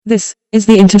This is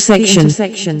the intersection. This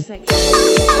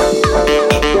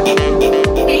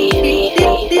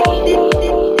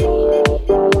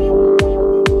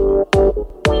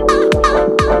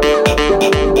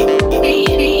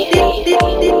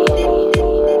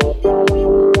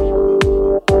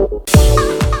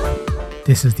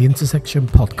is the Intersection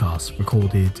podcast,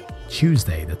 recorded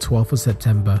Tuesday, the 12th of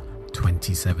September,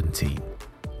 2017.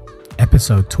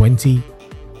 Episode 20,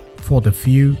 For the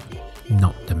Few,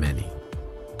 Not the Many.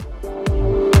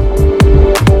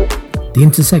 The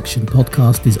Intersection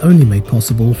podcast is only made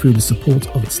possible through the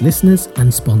support of its listeners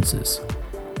and sponsors.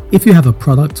 If you have a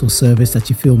product or service that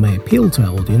you feel may appeal to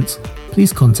our audience,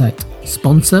 please contact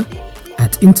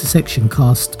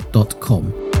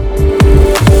sponsor@intersectioncast.com.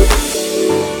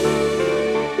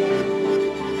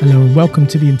 Hello and welcome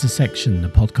to The Intersection, the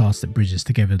podcast that bridges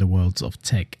together the worlds of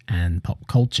tech and pop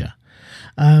culture.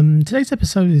 Today's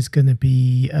episode is going to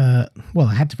be, I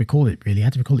had to record it really. I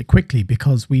had to record it quickly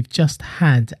because we've just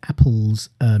had Apple's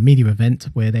media event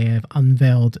where they have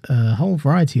unveiled a whole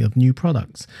variety of new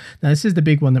products. Now, this is the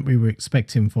big one that we were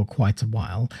expecting for quite a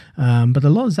while, but a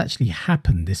lot has actually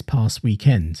happened this past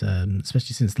weekend,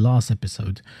 especially since the last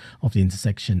episode of The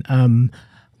Intersection.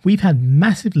 We've had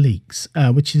massive leaks,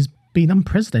 which is been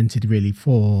unprecedented really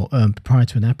for prior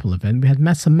to an Apple event. We had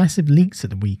some massive leaks at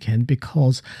the weekend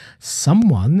because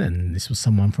someone, and this was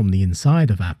someone from the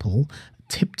inside of Apple,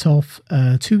 tipped off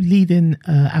two leading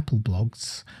Apple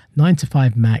blogs,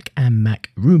 9to5Mac and Mac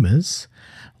Rumors,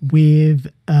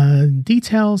 with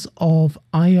details of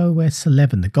iOS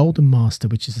 11, the Golden Master,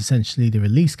 which is essentially the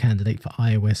release candidate for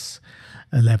iOS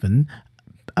 11.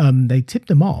 They tipped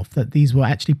them off that these were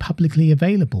actually publicly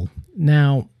available.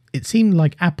 Now, it seemed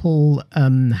like Apple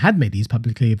had made these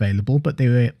publicly available, but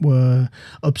they were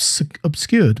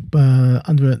obscured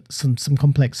under some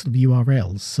complex sort of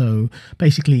URLs. So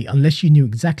basically, unless you knew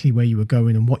exactly where you were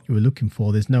going and what you were looking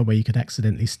for, there's no way you could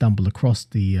accidentally stumble across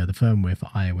the firmware for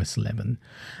iOS 11.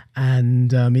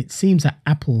 And it seems that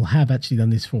Apple have actually done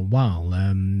this for a while,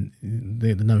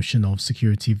 the notion of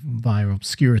security via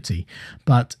obscurity.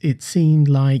 But it seemed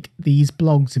like these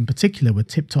blogs in particular were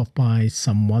tipped off by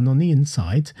someone on the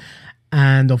inside.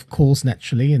 And of course,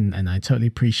 naturally, and I totally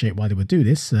appreciate why they would do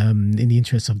this, in the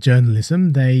interest of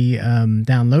journalism, they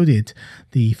downloaded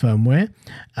the firmware.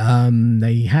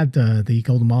 They had the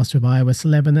Golden Master of iOS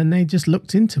 11, and they just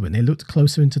looked into it. And they looked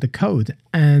closer into the code,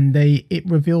 and it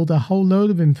revealed a whole load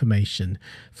of information.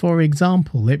 For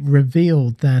example, it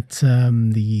revealed that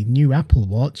the new Apple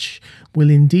Watch will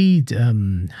indeed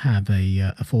have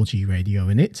a 4G radio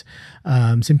in it.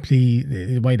 Simply,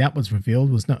 the way that was revealed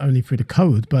was not only through the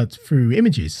code, but through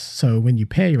images. So when you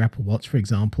pair your Apple Watch, for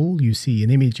example, you see an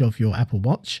image of your Apple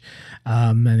Watch,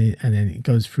 and then it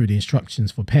goes through the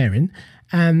instructions for pairing.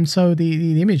 And so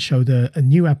the image showed a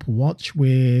new Apple Watch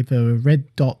with a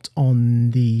red dot on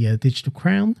the digital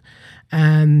crown,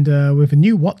 and with a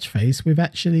new watch face with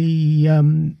actually,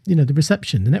 the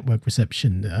reception, the network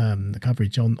reception, the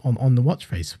coverage on the watch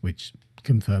face, which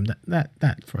confirmed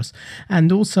that for us.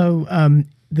 And also,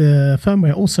 the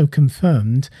firmware also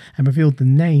confirmed and revealed the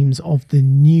names of the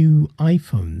new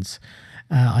iPhones,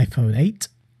 iPhone 8,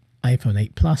 iPhone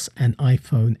 8 Plus, and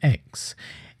iPhone X.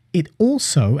 It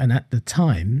also, and at the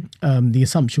time, the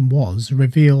assumption was,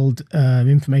 revealed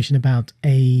information about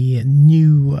a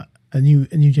new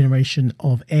generation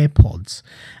of AirPods,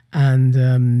 and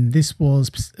this was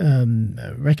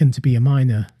reckoned to be a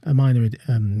minor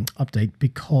update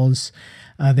because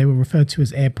they were referred to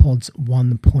as AirPods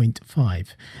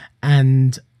 1.5,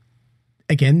 and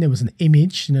again, there was an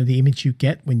image, the image you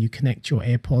get when you connect your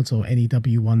AirPods or any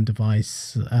W1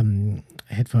 device,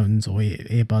 headphones or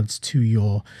earbuds to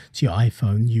your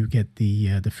iPhone. You get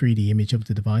the 3D image of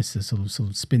the device that sort of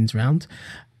spins around.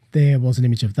 There was an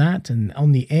image of that, and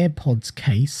on the AirPods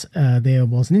case, there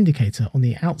was an indicator on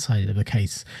the outside of the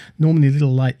case. Normally, a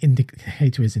little light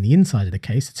indicator is in the inside of the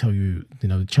case to tell you,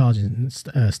 the charging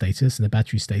status and the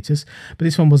battery status. But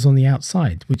this one was on the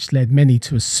outside, which led many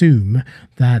to assume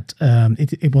that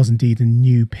it was indeed a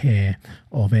new pair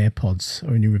of AirPods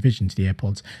or a new revision to the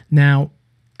AirPods. Now,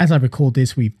 as I record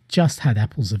this, we've just had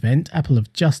Apple's event. Apple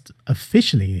have just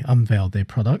officially unveiled their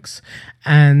products.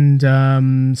 And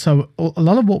so a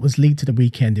lot of what was leaked at the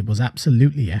weekend, it was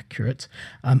absolutely accurate.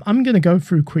 I'm going to go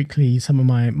through quickly some of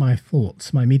my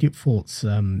thoughts, my immediate thoughts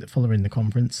following the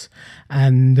conference.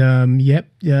 And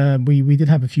we did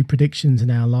have a few predictions in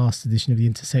our last edition of The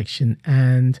Intersection,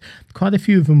 and quite a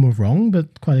few of them were wrong,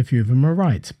 but quite a few of them were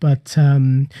right. But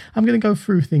I'm going to go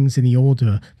through things in the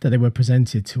order that they were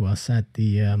presented to us at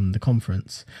the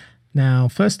conference. Now,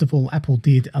 first of all, Apple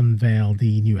did unveil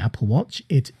the new Apple Watch.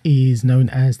 It is known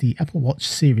as the Apple Watch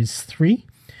Series 3.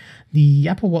 The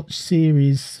Apple Watch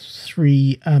Series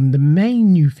 3, the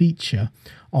main new feature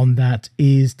on that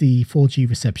is the 4G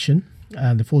reception,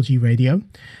 the 4G radio.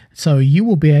 So you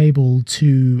will be able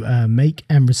to make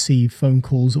and receive phone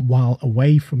calls while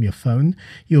away from your phone.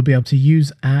 You'll be able to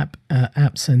use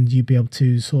apps, and you'll be able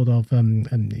to sort of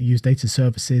use data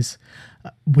services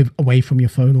away from your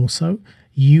phone also.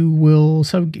 You will,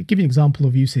 so give you an example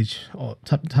of usage or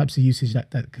types of usage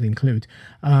that could include.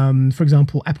 For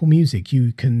example, Apple Music.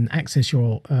 You can access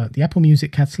your the Apple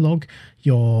Music catalog,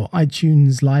 your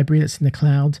iTunes library that's in the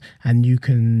cloud, and you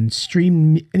can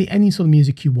stream any sort of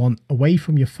music you want away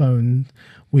from your phone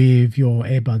with your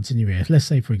earbuds in your ear. Let's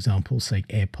say, for example,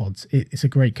 AirPods. It's a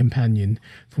great companion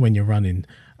for when you're running.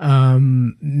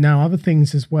 Now, other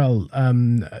things as well.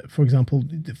 For example,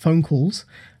 phone calls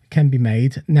can be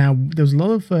made. Now, there's a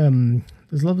lot of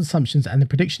assumptions, and the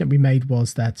prediction that we made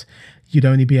was that you'd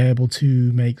only be able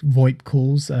to make VoIP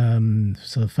calls, sort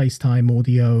of FaceTime,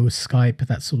 audio, Skype,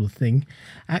 that sort of thing.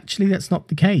 Actually, that's not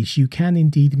the case. You can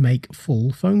indeed make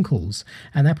full phone calls.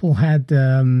 And Apple had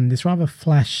this rather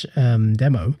flash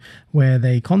demo where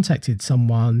they contacted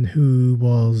someone who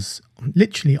was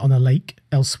literally on a lake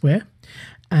elsewhere.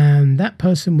 And that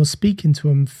person was speaking to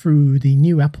him through the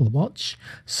new Apple Watch.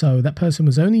 So that person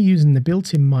was only using the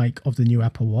built-in mic of the new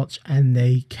Apple Watch, and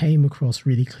they came across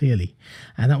really clearly.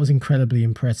 And that was incredibly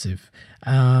impressive.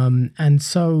 And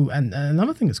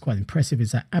another thing that's quite impressive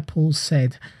is that Apple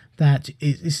said that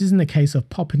this isn't a case of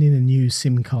popping in a new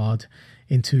SIM card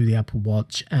into the Apple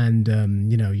Watch and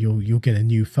you'll get a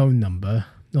new phone number.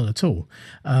 Not at all.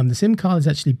 The SIM card is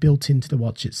actually built into the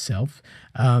watch itself.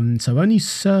 So only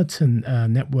certain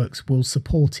networks will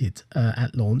support it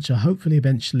at launch. Hopefully,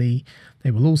 eventually,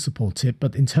 they will all support it.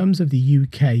 But in terms of the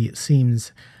UK, it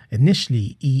seems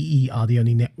initially EE are the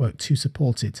only network to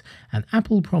support it. And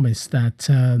Apple promised that,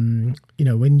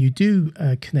 when you do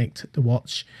connect the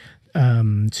watch to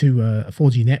a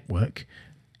 4G network,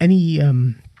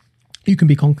 you can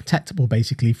be contactable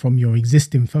basically from your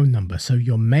existing phone number. So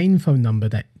your main phone number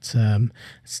that's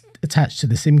attached to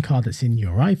the SIM card that's in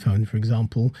your iPhone, for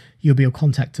example, you'll be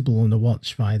contactable on the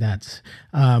watch via that.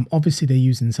 Obviously, they're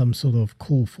using some sort of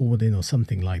call forwarding or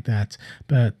something like that.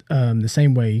 But the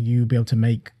same way you'll be able to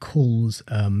make calls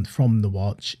from the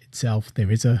watch itself.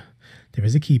 There is a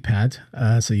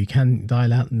keypad, so you can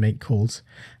dial out and make calls,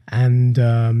 and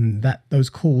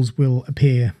those calls will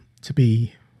appear to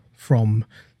be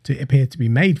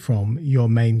made from your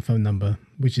main phone number,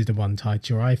 which is the one tied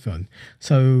to your iPhone.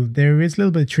 So there is a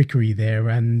little bit of trickery there,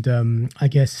 and I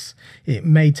guess it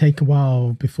may take a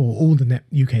while before all the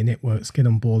UK networks get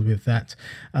on board with that.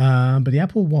 But the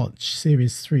Apple Watch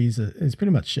Series 3 is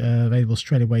pretty much available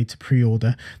straight away to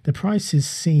pre-order. The prices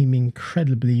seem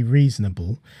incredibly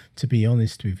reasonable, to be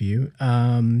honest with you.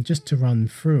 Just to run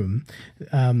through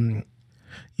them.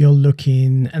 You're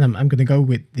looking, and I'm going to go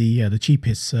with the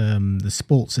cheapest, the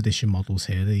sports edition models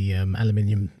here, the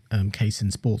aluminium case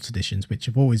and sports editions, which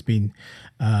have always been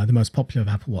the most popular of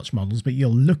Apple Watch models. But you're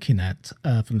looking at,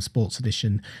 from the sports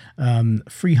edition,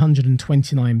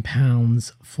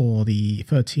 £329 for the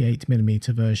 38mm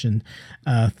version,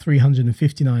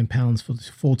 £359 for the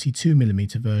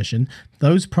 42mm version.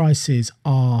 Those prices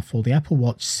are for the Apple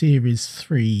Watch Series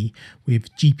 3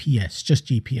 with GPS, just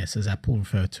GPS as Apple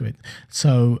refer to it.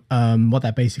 So what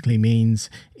that basically means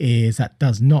is that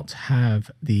does not have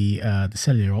the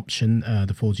cellular option,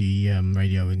 the 4G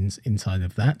radio inside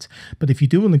of that. But if you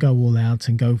do want to go all out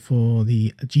and go for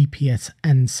the GPS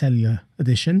and cellular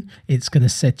edition, it's going to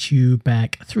set you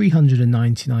back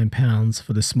 £399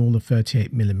 for the smaller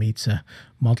 38mm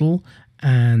model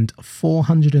and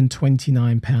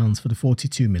 £429 for the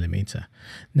 42mm.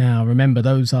 Now, remember,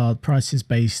 those are prices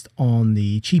based on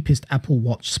the cheapest Apple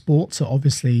Watch Sport. So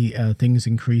obviously, things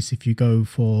increase if you go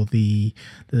for the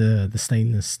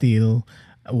stainless steel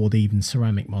or the even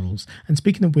ceramic models. And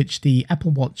speaking of which, the Apple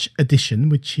Watch Edition,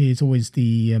 which is always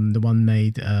the one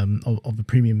made of the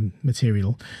premium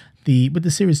material. With the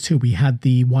Series 2, we had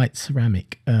the white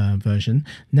ceramic version.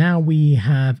 Now we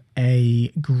have a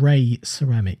grey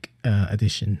ceramic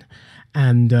edition.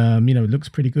 And, it looks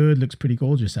pretty good, looks pretty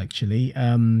gorgeous, actually.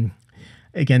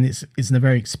 Again, it's in a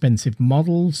very expensive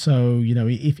model. So,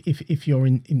 if you're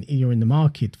in the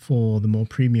market for the more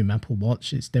premium Apple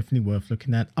Watch, it's definitely worth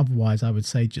looking at. Otherwise, I would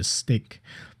say just stick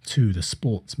to the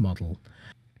sports model.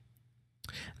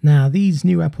 Now, these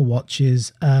new Apple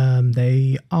Watches,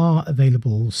 they are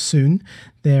available soon.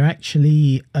 They're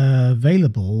actually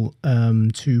available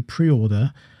to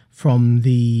pre-order from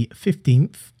the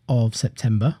 15th of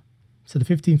September. So the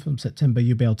 15th of September,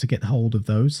 you'll be able to get hold of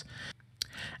those.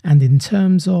 And in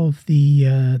terms of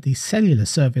the cellular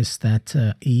service that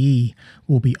EE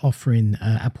will be offering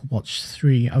Apple Watch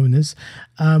 3 owners,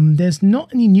 there's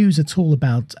not any news at all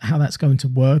about how that's going to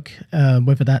work,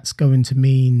 whether that's going to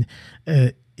mean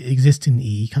existing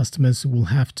EE customers will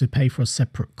have to pay for a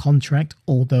separate contract,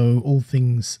 although all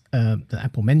things that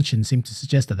Apple mentioned seem to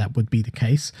suggest that that would be the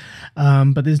case.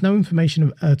 But there's no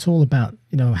information at all about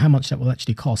how much that will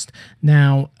actually cost.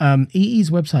 Now, EE's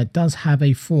website does have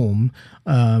a form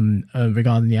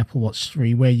regarding the Apple Watch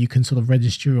 3 where you can sort of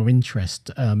register your interest.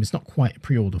 It's not quite a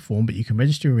pre-order form, but you can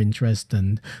register your interest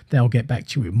and they'll get back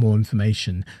to you with more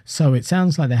information. So it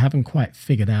sounds like they haven't quite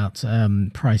figured out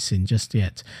pricing just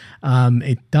yet.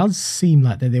 It does seem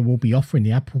like that they will be offering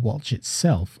the Apple Watch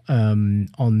itself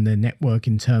on the network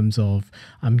in terms of,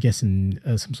 I'm guessing,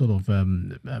 some sort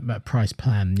of price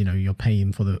plan. You're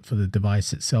paying for the device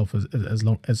itself as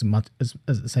much as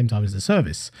at the same time as the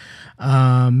service.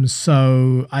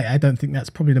 So I don't think that's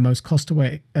probably the most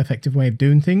cost-effective way of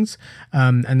doing things.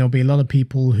 And there'll be a lot of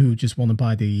people who just want to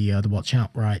buy the watch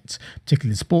outright,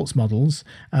 particularly the sports models,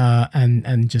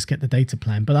 and just get the data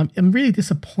plan. But I'm really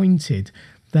disappointed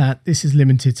that this is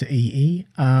limited to EE.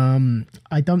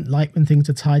 I don't like when things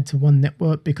are tied to one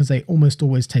network because they almost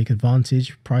always take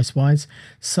advantage price-wise.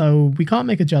 So we can't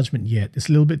make a judgment yet. It's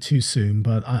a little bit too soon,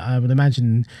 but I would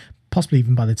imagine, possibly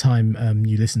even by the time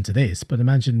you listen to this, but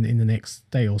imagine in the next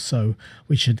day or so,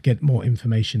 we should get more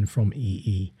information from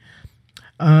EE.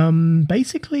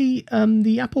 Basically,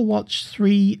 the Apple Watch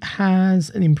 3 has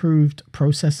an improved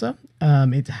processor.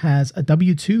 It has a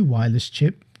W2 wireless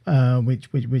chip,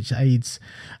 which aids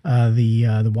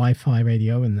the Wi-Fi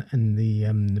radio and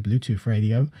the Bluetooth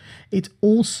radio. It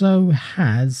also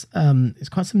has it's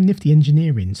quite some nifty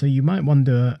engineering. So you might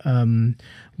wonder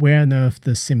where on earth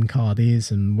the SIM card is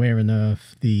and where on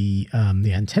earth the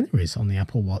antenna is on the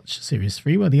Apple Watch Series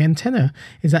 3. Well, the antenna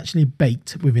is actually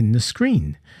baked within the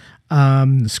screen.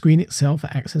 The screen itself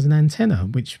acts as an antenna,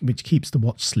 which keeps the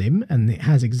watch slim, and it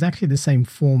has exactly the same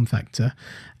form factor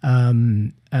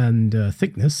and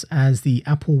thickness as the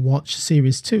Apple Watch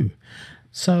Series 2.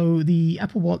 So the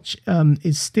Apple Watch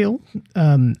is still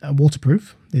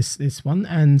waterproof, this one,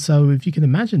 and so if you can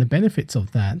imagine the benefits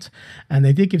of that, and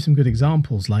they did give some good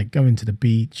examples like going to the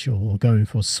beach or going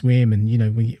for a swim, and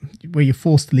where you're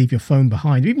forced to leave your phone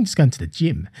behind, or even just going to the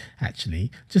gym, actually,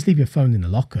 just leave your phone in the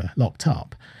locker, locked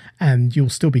up, and you'll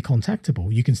still be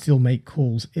contactable. You can still make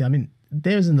calls. I mean,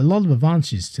 there's a lot of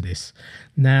advantages to this.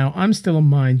 Now, I'm still on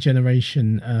my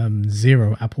Generation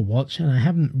 0 Apple Watch, and I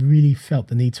haven't really felt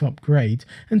the need to upgrade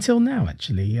until now,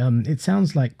 actually. It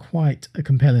sounds like quite a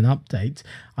compelling update.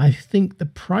 I think the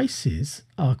prices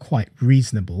are quite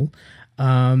reasonable.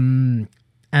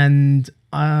 And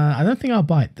I don't think I'll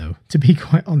buy it, though, to be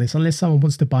quite honest. Unless someone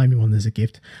wants to buy me one as a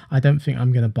gift, I don't think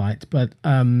I'm going to buy it. But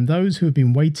those who have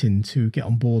been waiting to get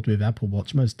on board with Apple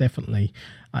Watch, most definitely,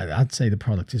 I'd say the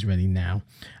product is ready now.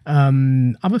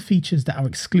 Other features that are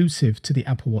exclusive to the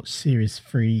Apple Watch Series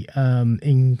 3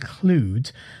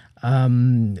 include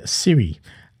Siri.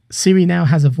 Siri now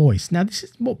has a voice. Now, this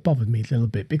is what bothered me a little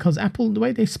bit, because Apple, the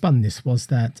way they spun this was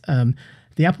that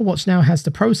the Apple Watch now has the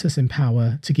processing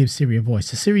power to give Siri a voice.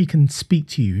 So Siri can speak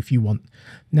to you if you want.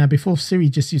 Now, before, Siri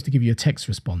just used to give you a text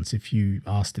response if you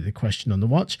asked it a question on the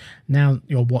watch. Now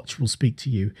your watch will speak to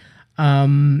you.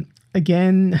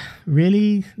 Again,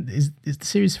 really, is the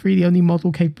Series 3 the only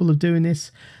model capable of doing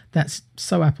this? That's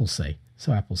so Apple say.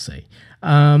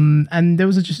 And there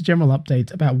was just a general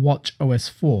update about Watch OS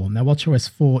 4. Now, Watch OS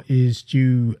 4 is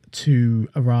due to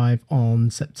arrive on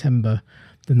September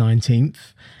the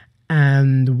 19th.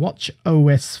 And Watch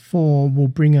OS 4 will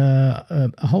bring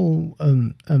a whole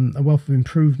a wealth of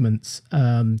improvements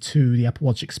to the Apple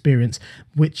Watch experience,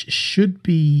 which should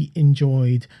be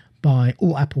enjoyed by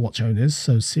all Apple Watch owners,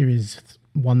 so Series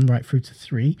 1 right through to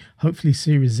 3, hopefully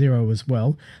Series 0 as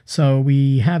well. So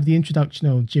we have the introduction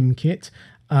of Gym Kit.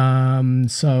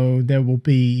 So there will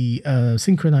be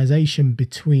synchronization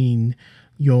between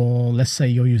let's say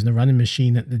you're using a running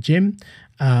machine at the gym,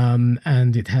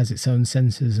 and it has its own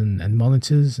sensors and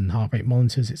monitors and heart rate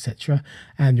monitors, etc.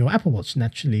 And your Apple Watch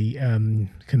naturally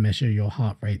can measure your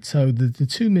heart rate. So the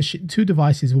two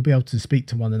devices will be able to speak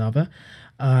to one another.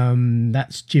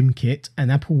 That's Gym Kit,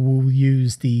 and Apple will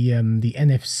use the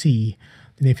NFC,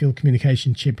 the near field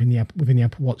communication chip within the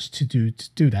Apple Watch to do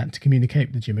that, to communicate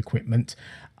with the gym equipment.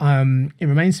 It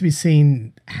remains to be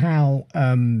seen how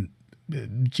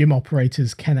gym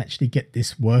operators can actually get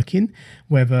this working,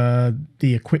 whether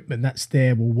the equipment that's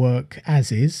there will work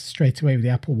as is straight away with the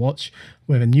Apple Watch,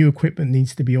 whether new equipment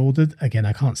needs to be ordered. Again,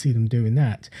 I can't see them doing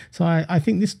that. So I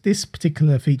think this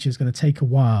particular feature is going to take a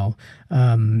while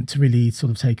to really sort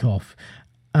of take off.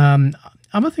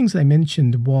 Other things they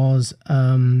mentioned was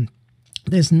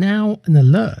there's now an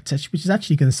alert, which is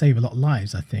actually going to save a lot of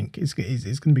lives. I think it's going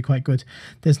to be quite good.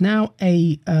 There's now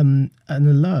an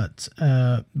alert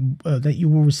that you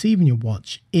will receive in your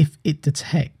watch if it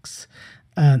detects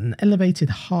an elevated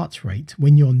heart rate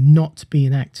when you're not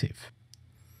being active.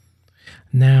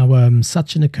 Now,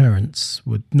 such an occurrence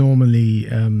would normally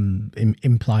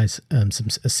imply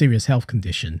a serious health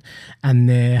condition, and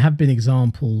there have been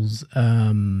examples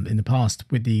in the past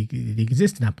with the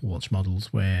existing Apple Watch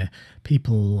models where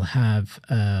people have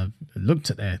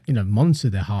looked at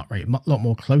monitored their heart rate a lot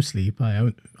more closely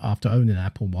after owning an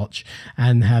Apple Watch,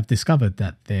 and have discovered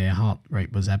that their heart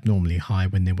rate was abnormally high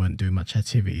when they weren't doing much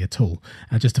activity at all,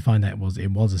 just to find out it was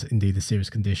indeed a serious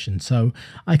condition. So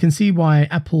I can see why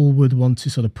Apple would want to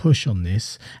sort of push on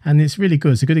this, and it's really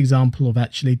good. It's a good example of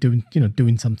actually doing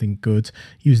something good,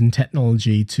 using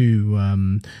technology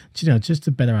to just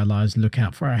to better our lives and look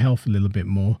out for our health a little bit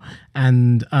more.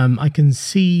 And I can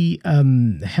see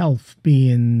health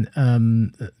being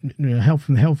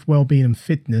health, well-being, and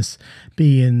fitness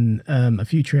being a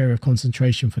future area of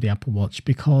concentration for the Apple Watch,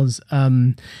 because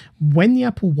when the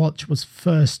Apple Watch was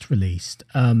first released,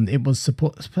 it was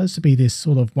supposed to be this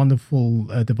sort of wonderful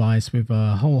device with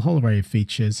a whole array of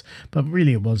features, but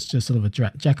really it was just sort of a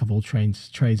jack of all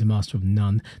trades, a master of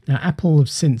none. Now, Apple have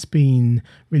since been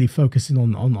really focusing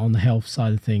on the health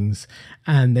side of things,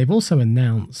 and they've also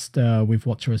announced with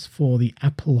WatchOS 4 the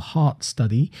Apple Heart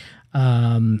Study.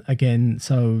 Again,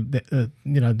 so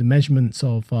the measurements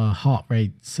of heart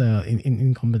rates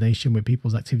in combination with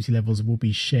people's activity levels will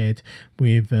be shared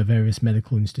with various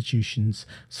medical institutions.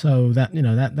 So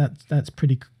that's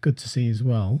pretty good to see as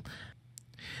well.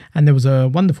 And there was a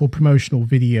wonderful promotional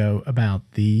video about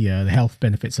the health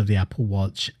benefits of the Apple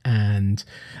Watch, and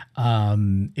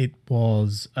it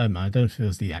was I don't know if it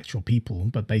was the actual people,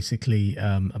 but basically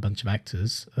a bunch of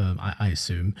actors, I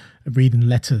assume, reading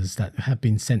letters that have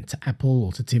been sent to Apple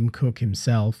or to Tim Cook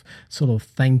himself, sort of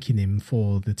thanking him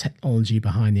for the technology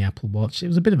behind the Apple Watch. It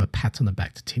was a bit of a pat on the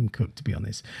back to Tim Cook, to be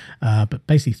honest, but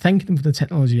basically thanking him for the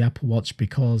technology of the Apple Watch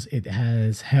because it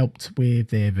has helped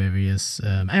with their various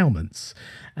ailments.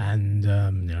 And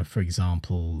for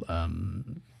example, a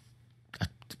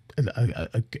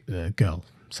girl.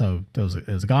 So there was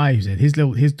a guy who said his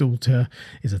daughter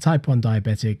is a type 1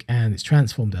 diabetic, and it's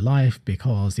transformed her life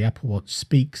because the Apple Watch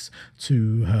speaks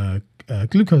to her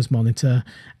glucose monitor,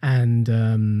 and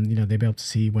they'll be able to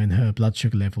see when her blood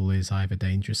sugar level is either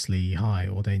dangerously high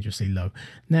or dangerously low.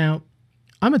 Now,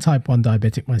 I'm a type 1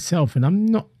 diabetic myself, and I'm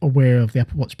not aware of the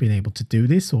Apple Watch being able to do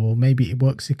this, or maybe it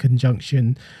works in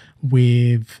conjunction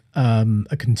with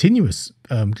a continuous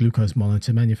glucose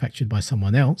monitor manufactured by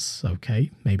someone else.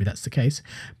 Okay, maybe that's the case.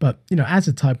 But, as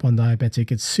a type 1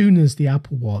 diabetic, as soon as the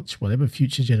Apple Watch, whatever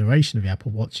future generation of the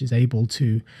Apple Watch, is able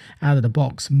to, out of the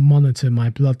box, monitor my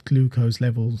blood glucose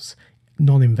levels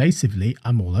non-invasively,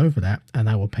 I'm all over that, and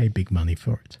I will pay big money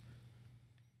for it.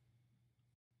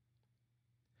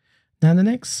 Now, the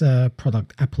next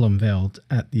product Apple unveiled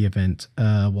at the event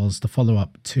was the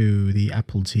follow-up to the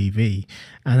Apple TV.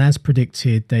 And as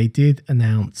predicted, they did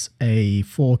announce a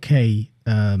 4K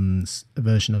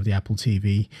version of the Apple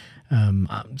TV,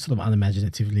 sort of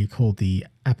unimaginatively called the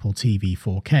Apple TV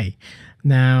 4K.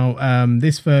 Now,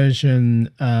 this version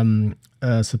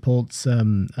supports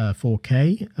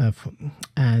 4K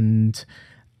and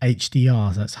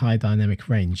HDR, that's high dynamic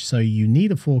range. So you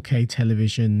need a 4K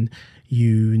television,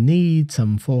 you need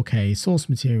some 4K source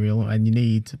material, and you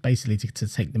need basically to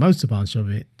take the most advantage of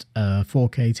it, a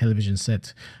 4K television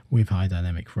set with high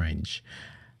dynamic range.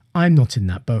 I'm not in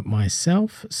that boat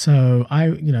myself, so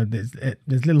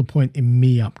there's little point in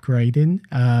me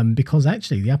upgrading because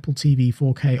actually the Apple TV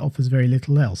 4K offers very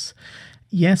little else.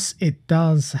 Yes, it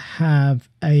does have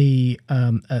a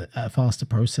faster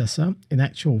processor. In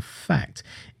actual fact,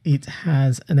 it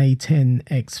has an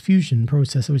A10X Fusion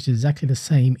processor, which is exactly the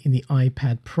same in the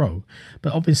iPad Pro.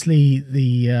 But obviously,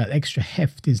 the extra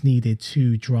heft is needed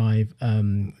to drive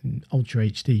Ultra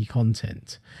HD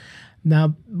content.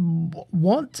 Now,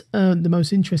 what the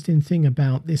most interesting thing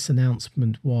about this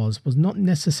announcement was not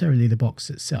necessarily the box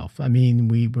itself. I mean,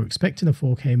 we were expecting a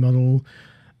 4K model.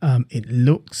 It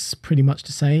looks pretty much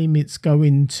the same. It's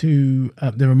going to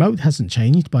the remote hasn't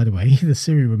changed, by the way. The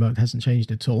Siri remote hasn't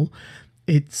changed at all.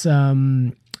 It's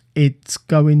going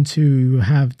to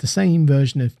have the same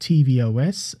version of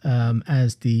tvOS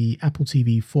as the Apple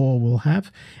TV 4 will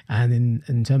have, and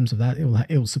in terms of that,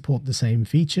 it will support the same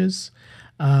features.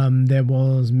 There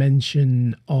was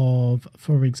mention of,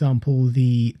 for example,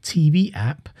 the TV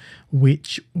app,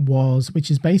 which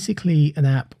is basically an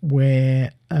app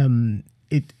where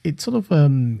it sort of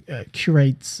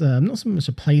curates not so much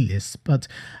a playlist, but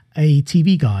a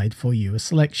TV guide for you, a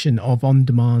selection of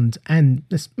on-demand and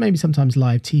maybe sometimes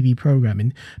live TV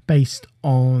programming based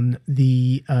on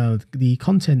the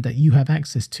content that you have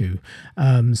access to.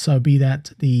 So be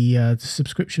that the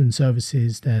subscription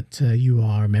services that you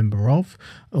are a member of,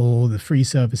 or the free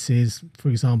services, for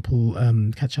example,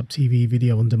 Catch Up TV,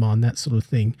 video on demand, that sort of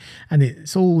thing. And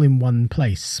it's all in one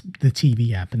place, the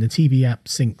TV app. And the TV app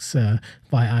syncs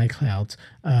via iCloud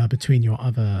between your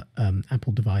other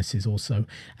Apple devices also.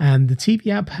 And the TV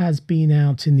app has been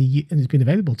out and it's been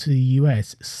available to the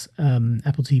US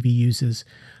Apple TV users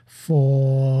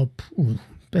for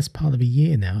best part of a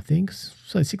year now, I think.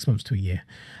 So 6 months to a year.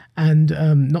 And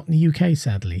not in the UK,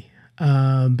 sadly.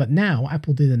 But now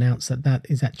Apple did announce that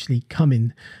is actually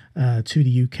coming to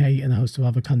the UK and a host of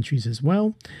other countries as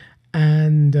well.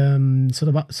 And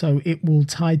so it will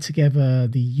tie together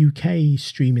the UK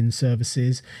streaming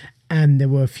services. And there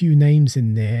were a few names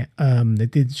in there. They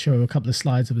did show a couple of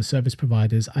slides of the service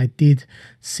providers. I did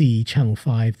see Channel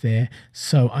 5 there.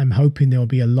 So I'm hoping there will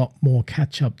be a lot more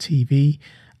catch-up TV,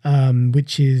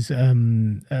 which is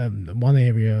one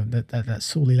area that's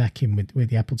sorely lacking with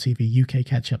the Apple TV UK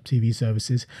catch-up TV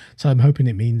services. So I'm hoping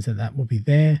it means that will be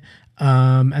there.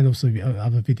 And also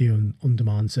other video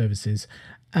on-demand services.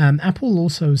 Apple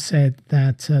also said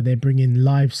that they're bringing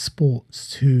live sports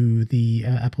to the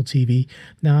Apple TV.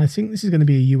 Now, I think this is going to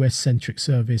be a US-centric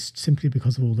service simply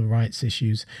because of all the rights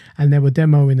issues. And they were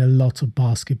demoing a lot of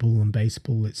basketball and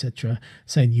baseball, etc.,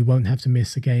 saying you won't have to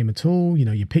miss a game at all. You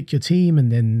know, you pick your team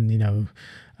and then,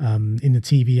 in the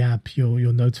TV app,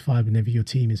 you're notified whenever your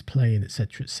team is playing,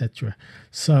 etc., etc.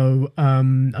 So,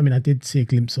 I did see a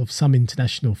glimpse of some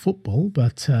international football,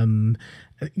 but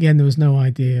again, there was no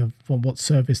idea of what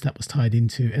service that was tied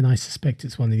into, and I suspect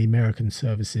it's one of the American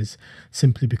services,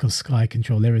 simply because Sky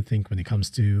control everything when it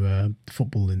comes to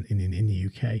football in the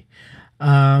UK.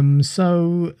 That's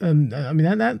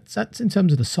in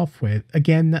terms of the software.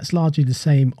 Again, that's largely the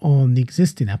same on the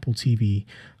existing Apple TV,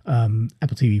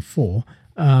 Apple TV 4.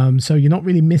 So you're not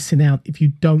really missing out if you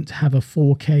don't have a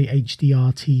 4K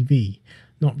HDR TV.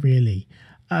 Not really.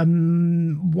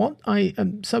 What are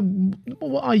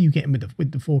you getting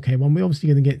with the 4K one? We're obviously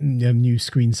going to get new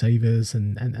screensavers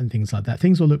and things like that.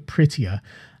 Things will look prettier,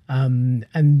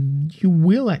 and you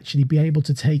will actually be able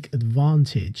to take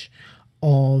advantage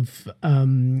of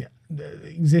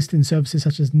existing services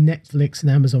such as Netflix and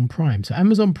Amazon Prime. So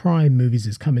Amazon Prime movies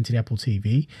is coming to the Apple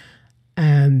TV.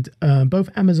 And both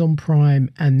Amazon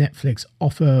Prime and Netflix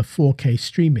offer 4K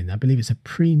streaming. I believe it's a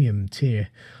premium tier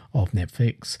of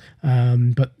Netflix,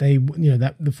 but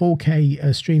that the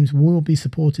 4K streams will be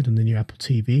supported on the new Apple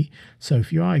TV. So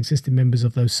if you are existing members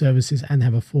of those services and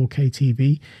have a 4K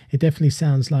TV, it definitely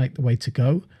sounds like the way to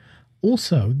go.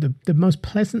 Also, the most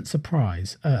pleasant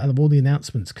surprise out of all the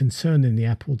announcements concerning the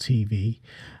Apple TV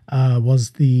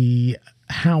was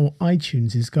how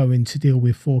iTunes is going to deal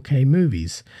with 4K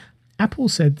movies. Apple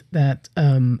said that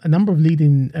a number of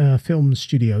leading film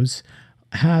studios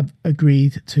have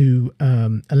agreed to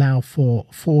allow for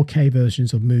 4K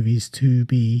versions of movies to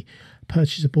be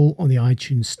purchasable on the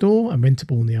iTunes Store and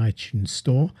rentable on the iTunes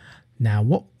Store. Now,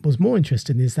 what was more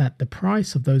interesting is that the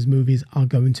price of those movies are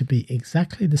going to be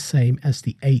exactly the same as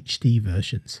the HD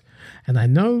versions. And I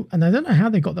don't know how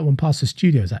they got that one past the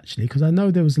studios, actually, because I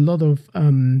know there was a lot of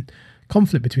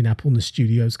conflict between Apple and the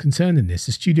studios concerning this.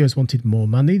 The studios wanted more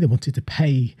money. They wanted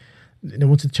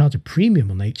to charge a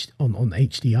premium on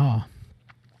HDR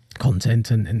content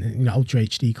and Ultra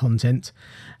HD content.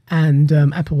 And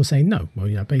Apple was saying, no,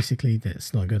 basically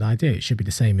that's not a good idea. It should be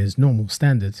the same as normal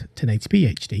standard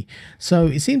 1080p HD. So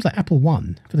it seems like Apple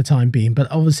won for the time being, but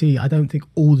obviously I don't think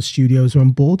all the studios are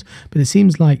on board, but it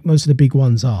seems like most of the big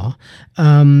ones are.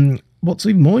 What's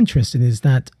even more interesting is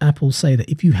that Apple say that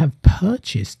if you have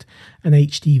purchased an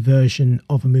HD version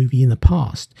of a movie in the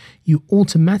past, you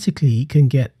automatically can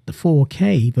get the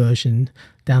 4K version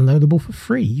downloadable for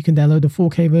free. You can download the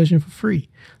 4K version for free.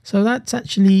 So that's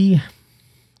actually,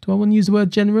 do I want to use the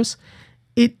word generous?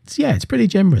 It's pretty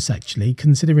generous, actually,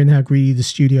 considering how greedy the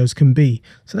studios can be.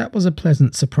 So that was a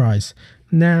pleasant surprise.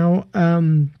 Now,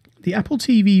 the Apple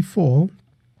TV 4,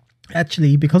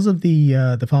 actually, because of the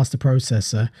faster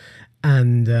processor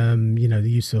and the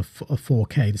use of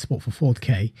 4K, the support for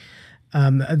 4K,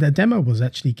 the demo was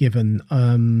actually given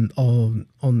on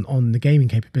the gaming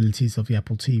capabilities of the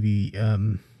Apple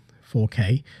TV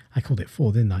 4K. I called it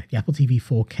 4, didn't I? The Apple TV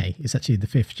 4K. It's actually the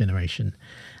 5th generation.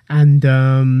 And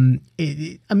I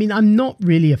mean, I'm not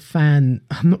really a fan.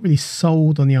 I'm not really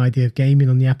sold on the idea of gaming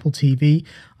on the Apple TV.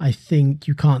 I think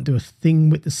you can't do a thing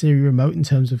with the Siri remote in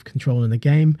terms of controlling the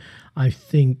game. I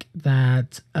think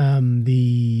that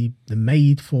the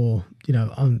made for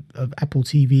of Apple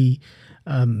TV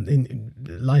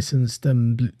licensed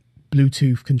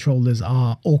Bluetooth controllers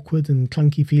are awkward and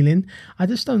clunky feeling. I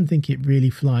just don't think it really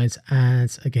flies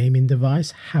as a gaming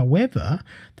device. However,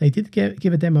 they did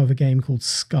give a demo of a game called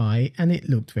Sky, and it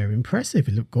looked very impressive.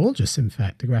 It looked gorgeous. In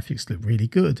fact, the graphics looked really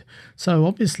good. So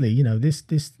obviously, the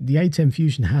A10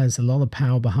 Fusion has a lot of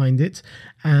power behind it,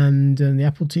 and the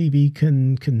Apple TV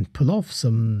can pull off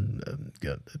some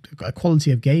a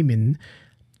quality of gaming.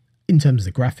 In terms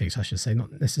of the graphics, I should say,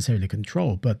 not necessarily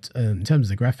control, but in terms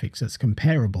of the graphics, that's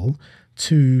comparable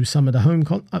to some of the home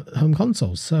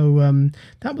consoles. So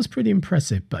that was pretty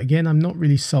impressive. But again, I'm not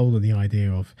really sold on the idea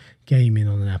of gaming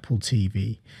on an Apple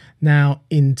TV. Now,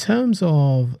 in terms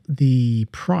of the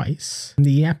price,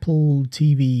 the Apple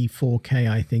TV 4K,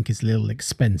 I think, is a little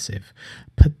expensive,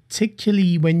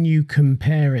 particularly when you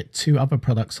compare it to other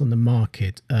products on the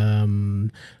market.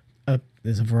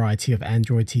 There's a variety of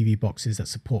Android TV boxes that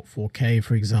support 4K.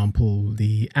 For example,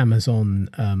 the Amazon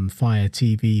Fire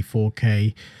TV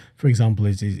 4K, for example,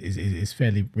 is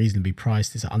fairly reasonably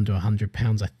priced. It's under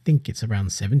 £100. I think it's around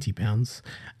 £70.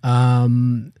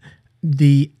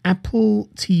 The Apple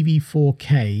TV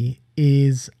 4K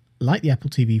is, like the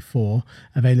Apple TV 4,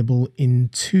 available in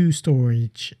 2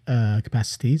 storage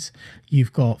capacities.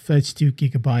 You've got 32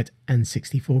 gigabyte and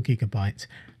 64 gigabyte.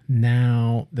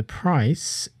 Now, the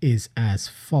price is as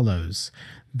follows.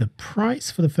 The price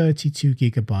for the 32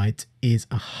 gigabyte is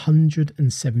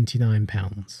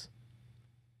 £179.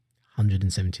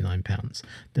 £179.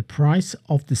 The price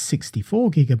of the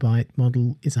 64 gigabyte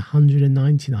model is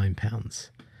 £199.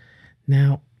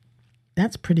 Now,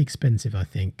 that's pretty expensive, I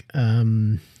think,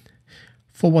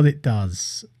 for what it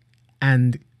does.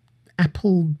 And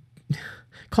Apple...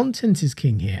 Content is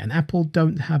king here, and Apple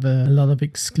don't have a lot of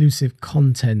exclusive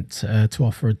content to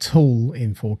offer at all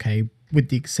in 4K, with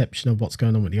the exception of what's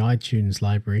going on with the iTunes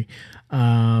library.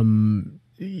 I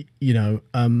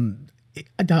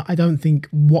don't think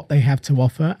what they have to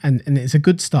offer, and it's a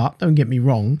good start, don't get me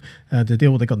wrong, the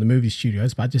deal they got in the movie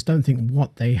studios, but I just don't think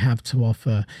what they have to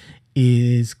offer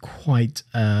is quite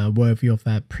worthy of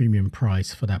that premium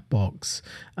price for that box.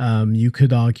 You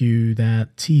could argue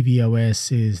that tvOS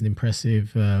is an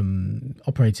impressive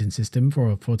operating system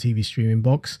for a TV streaming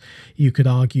box. You could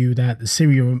argue that the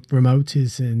Siri remote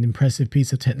is an impressive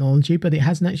piece of technology, but it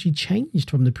hasn't actually changed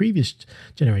from the previous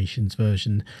generation's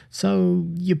version. So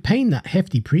you're paying that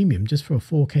hefty premium just for a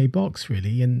 4K box,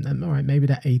 really, and all right, maybe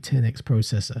that A10X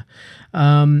processor.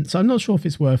 So I'm not sure if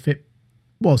it's worth it.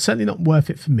 Well, certainly not worth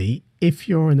it for me. If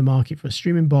you're in the market for a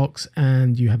streaming box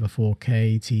and you have a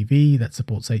 4K TV that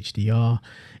supports HDR,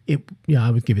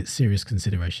 I would give it serious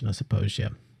consideration, I suppose, yeah.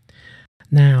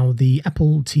 Now, the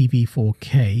Apple TV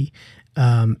 4K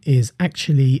is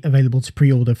actually available to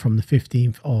pre-order from the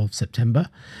 15th of September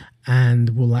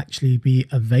and will actually be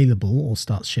available or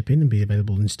start shipping and be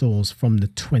available in stores from the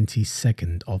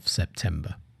 22nd of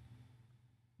September.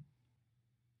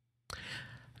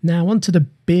 Now, on to the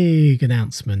big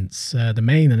announcements, the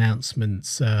main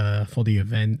announcements for the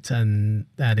event, and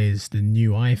that is the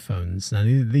new iPhones. Now,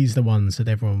 these are the ones that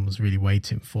everyone was really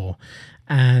waiting for.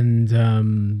 And,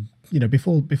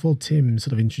 before Tim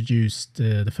sort of introduced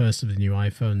the first of the new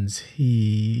iPhones,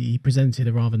 he presented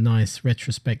a rather nice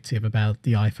retrospective about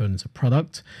the iPhone as a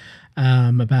product,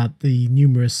 about the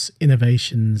numerous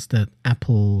innovations that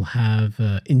Apple have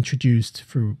introduced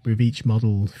with each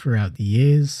model throughout the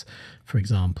years. For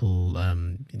example,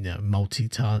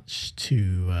 multi-touch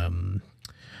to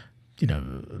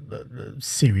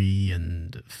Siri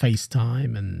and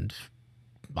FaceTime and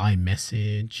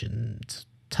iMessage and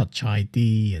Touch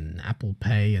ID and Apple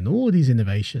Pay and all these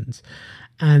innovations.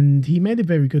 And he made a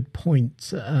very good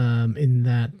point in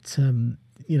that the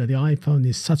iPhone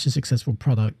is such a successful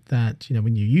product that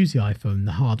when you use the iPhone,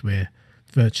 the hardware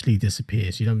virtually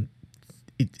disappears.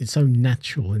 It's so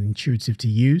natural and intuitive to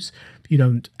use. You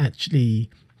don't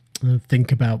actually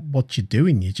think about what you're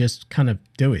doing. You just kind of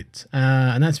do it.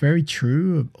 And that's very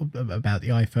true about the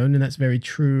iPhone, and that's very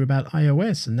true about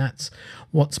iOS. And that's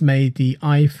what's made the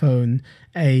iPhone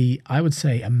I would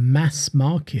say, a mass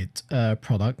market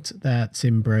product that's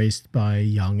embraced by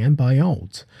young and by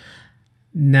old.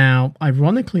 Now,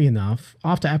 ironically enough,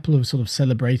 after Apple was sort of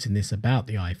celebrating this about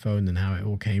the iPhone and how it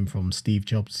all came from Steve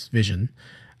Jobs' vision,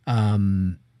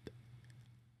 I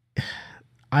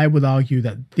would argue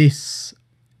that this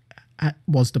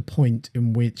was the point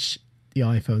in which the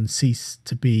iPhone ceased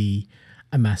to be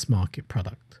a mass market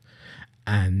product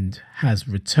and has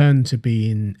returned to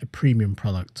being a premium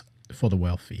product for the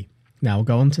wealthy. Now, I'll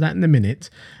go on to that in a minute.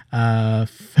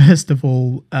 First of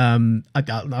all,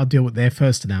 I'll deal with their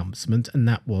first announcement, and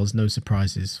that was, no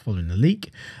surprises following the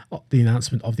leak, the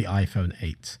announcement of the iPhone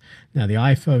 8. Now, the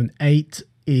iPhone 8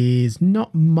 is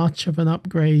not much of an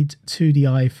upgrade to the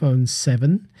iPhone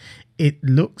 7. It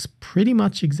looks pretty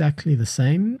much exactly the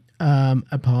same,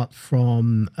 apart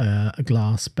from a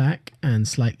glass back and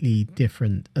slightly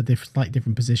different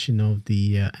position of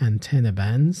the antenna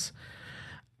bands.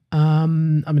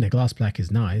 A glass black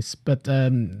is nice, but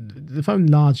the phone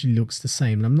largely looks the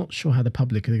same, and I'm not sure how the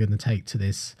public are going to take to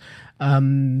this.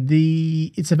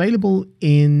 It's available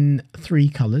in 3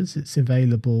 colors. It's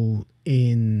available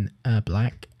in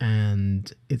black,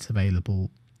 and it's available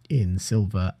in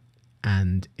silver,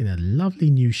 and in a lovely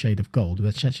new shade of gold,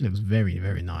 which actually looks very,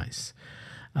 very nice.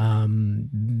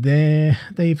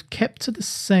 They've kept to the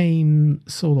same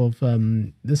sort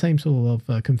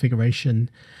of configuration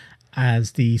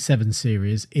as the 7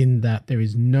 series, in that there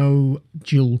is no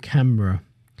dual camera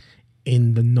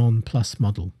in the non-Plus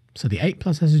model. So the 8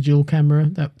 Plus has a dual camera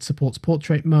that supports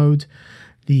portrait mode.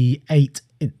 The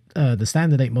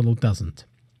standard 8 model doesn't.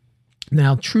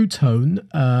 Now, True Tone,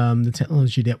 the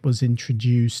technology that was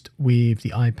introduced with the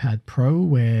iPad Pro,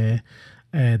 where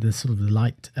the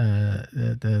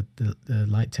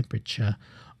light temperature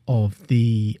of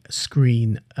the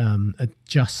screen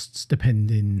adjusts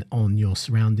depending on your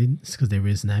surroundings, because there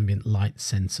is an ambient light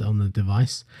sensor on the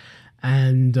device.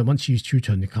 And once you use True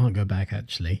Tone, you can't go back,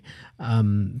 actually.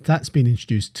 That's been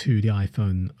introduced to the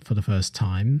iPhone for the first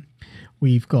time.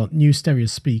 We've got new stereo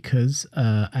speakers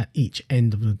at each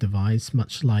end of the device,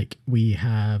 much like we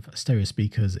have stereo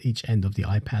speakers at each end of the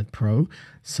iPad Pro.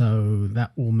 So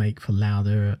that will make for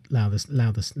louder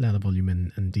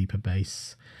volume and deeper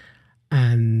bass.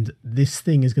 And this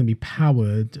thing is going to be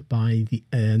powered by the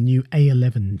new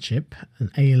A11 chip,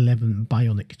 an A11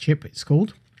 Bionic chip, it's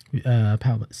called,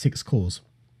 powered with 6 cores.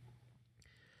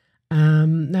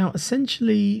 Now,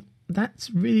 essentially,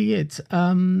 that's really it.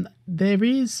 There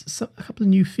is a couple of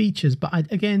new features, but I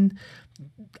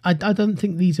don't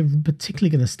think these are particularly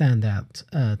going to stand out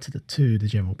to the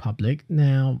general public.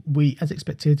 Now, as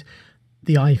expected,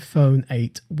 the iPhone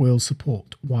 8 will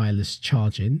support wireless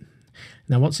charging.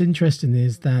 Now, what's interesting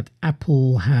is that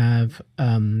Apple are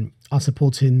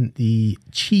supporting the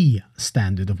Qi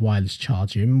standard of wireless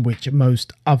charging, which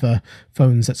most other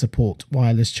phones that support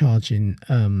wireless charging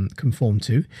conform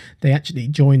to. They actually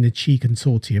joined the Qi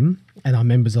consortium and are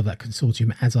members of that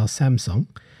consortium, as are Samsung.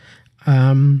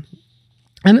 And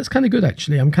it's kind of good,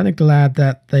 actually. I'm kind of glad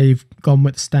that they've gone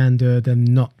with the standard and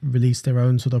not released their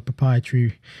own sort of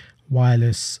proprietary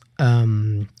wireless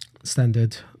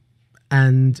standard.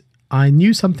 And I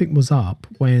knew something was up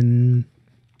when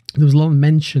there was a lot of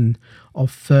mention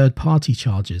of third-party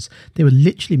chargers. They were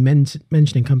literally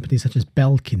mentioning companies such as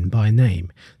Belkin by name,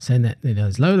 saying that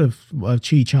there's a load of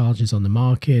Qi chargers on the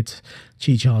market,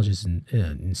 Qi chargers in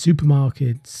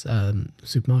supermarkets,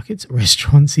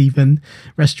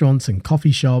 restaurants and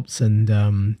coffee shops,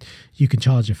 and you can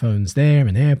charge your phones there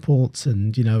and airports,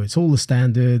 and it's all the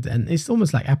standard. And it's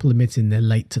almost like Apple admitting they're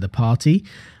late to the party,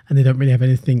 and they don't really have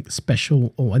anything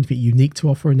special or anything unique to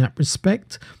offer in that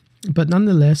respect. But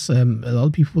nonetheless, a lot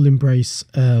of people will embrace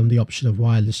the option of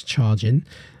wireless charging,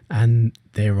 and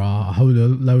there are a whole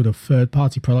load of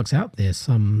third-party products out there,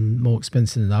 some more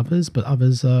expensive than others, but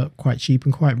others are quite cheap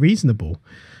and quite reasonable.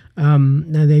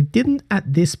 Now, they didn't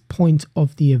at this point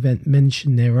of the event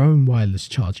mention their own wireless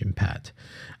charging pad,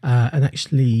 and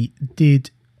actually did,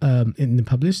 in the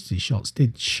publicity shots,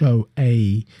 did show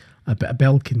a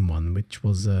Belkin one, which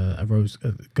was a rose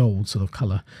gold sort of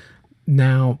color.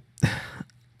 Now,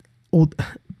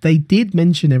 they did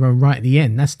mention their own right at the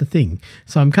end. That's the thing.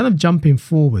 So I'm kind of jumping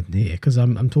forward here because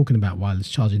I'm talking about wireless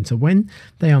charging. So when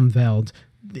they unveiled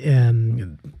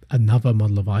another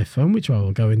model of iPhone, which I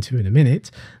will go into in a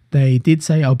minute, they did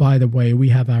say, oh, by the way, we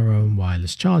have our own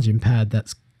wireless charging pad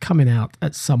that's coming out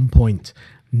at some point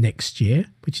next year,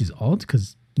 which is odd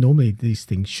because normally these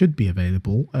things should be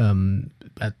available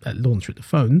at launch with the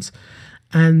phones.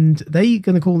 And they're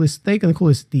going to call this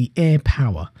the Air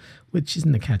Power, which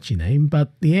isn't a catchy name,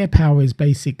 but the Air Power is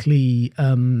basically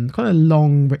quite a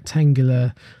long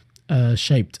rectangular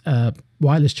shaped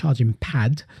wireless charging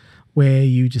pad where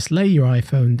you just lay your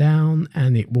iPhone down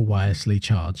and it will wirelessly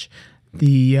charge.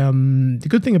 The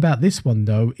good thing about this one,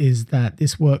 though, is that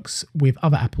this works with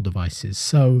other Apple devices.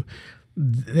 So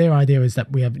their idea is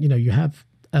that you have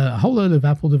a whole load of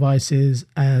Apple devices,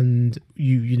 and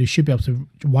you should be able to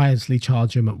wirelessly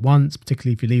charge them at once,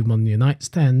 particularly if you leave them on your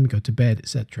nightstand, go to bed,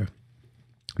 etc.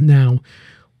 Now,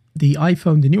 the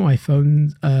new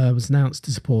iPhone was announced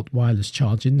to support wireless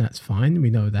charging. That's fine, we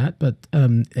know that. But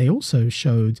they also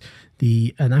showed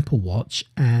an Apple Watch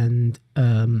and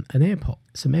some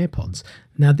AirPods.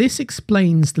 Now, this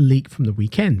explains the leak from the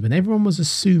weekend when everyone was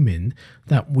assuming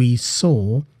that we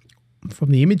saw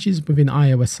from the images within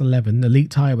iOS 11, the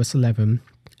leaked iOS 11,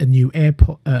 some new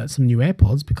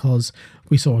AirPods, because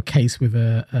we saw a case with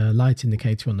a light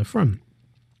indicator on the front,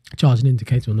 charging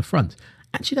indicator on the front.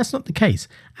 Actually, that's not the case.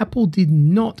 Apple did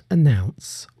not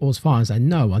announce, or as far as I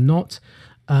know, are not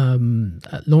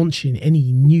launching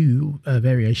any new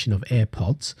variation of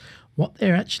AirPods. What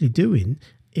they're actually doing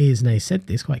is, and they said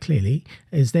this quite clearly,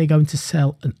 is they're going to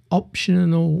sell an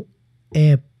optional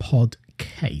AirPod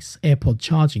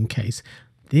charging case.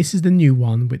 This is the new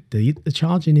one with the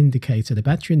charging indicator, the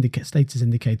battery status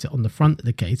indicator on the front of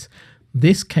the case.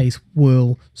 This case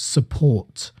will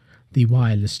support the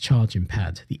wireless charging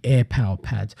pad, the AirPower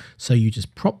pad. So you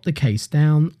just prop the case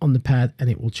down on the pad and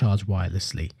it will charge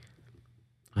wirelessly.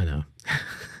 I know.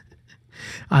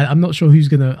 I'm not sure who's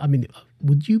going to... I mean,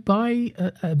 would you buy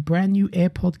a brand new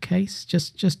AirPod case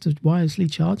just to wirelessly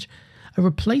charge? A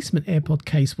replacement AirPod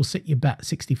case will set you back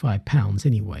 £65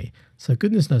 anyway. So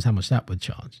goodness knows how much that would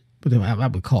charge.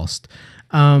 That would cost.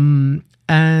 Obviously,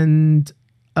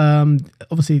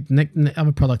 the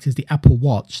other product is the Apple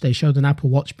Watch. They showed an Apple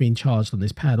Watch being charged on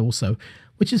this pad also,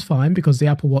 which is fine because the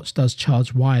Apple Watch does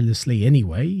charge wirelessly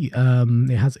anyway.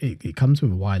 It comes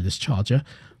with a wireless charger.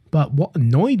 But what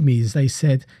annoyed me is they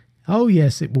said, oh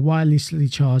yes, it will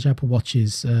wirelessly charge Apple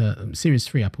Watches, Series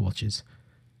 3 Apple Watches.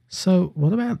 So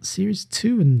what about Series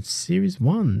 2 and Series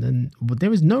 1? And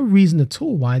there is no reason at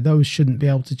all why those shouldn't be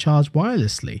able to charge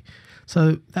wirelessly.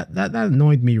 So that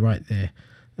annoyed me right there.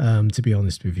 To be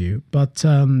honest with you. But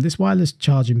this wireless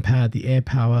charging pad, the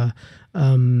AirPower,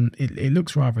 it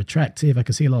looks rather attractive. I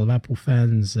can see a lot of Apple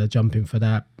fans jumping for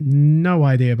that. No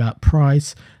idea about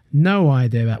price. No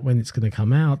idea about when it's going to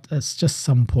come out. That's just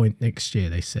some point next year,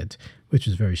 they said, which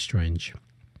was very strange.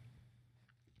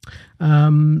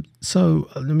 I'm just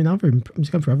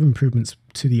going for other improvements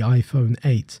to the iPhone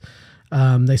 8.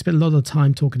 They spent a lot of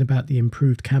time talking about the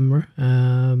improved camera,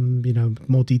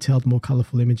 more detailed, more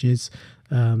colorful images,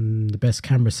 the best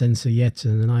camera sensor yet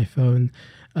in an iPhone,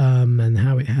 and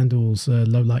how it handles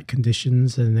low light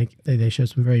conditions. And they show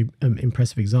some very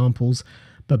impressive examples.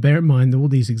 But bear in mind, all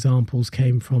these examples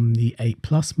came from the 8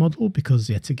 Plus model because,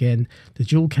 yet again, the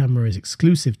dual camera is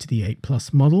exclusive to the 8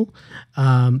 Plus model,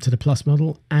 to the Plus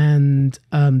model. And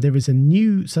there is a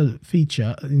new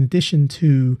feature in addition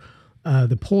to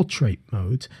the portrait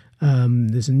mode.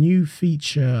 There's a new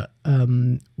feature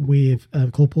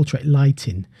called portrait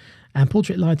lighting, and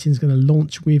portrait lighting is going to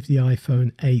launch with the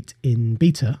iPhone 8 in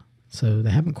beta, so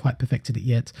they haven't quite perfected it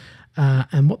yet.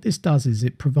 And what this does is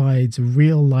it provides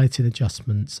real lighting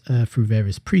adjustments through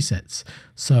various presets.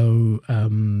 So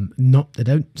we're not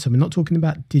talking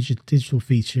about digital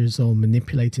features or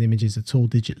manipulating images at all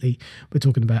digitally. We're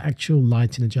talking about actual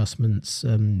lighting adjustments,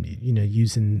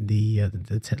 using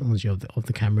the technology of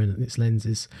the camera and its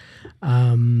lenses.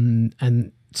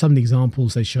 And some of the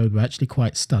examples they showed were actually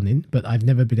quite stunning, but I've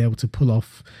never been able to pull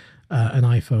off an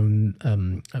iPhone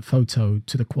a photo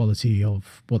to the quality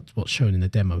of what's shown in the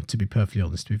demo, to be perfectly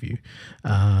honest with you.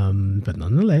 But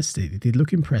nonetheless, it did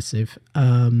look impressive.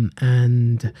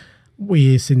 And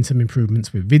we're seeing some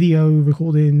improvements with video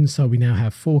recording. So we now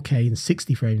have 4K and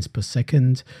 60 frames per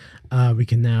second. We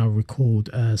can now record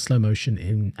slow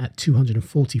motion at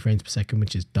 240 frames per second,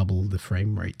 which is double the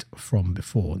frame rate from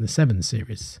before in the 7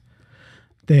 series.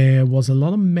 There was a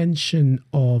lot of mention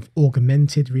of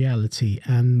augmented reality,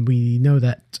 and we know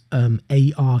that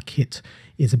ARKit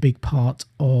is a big part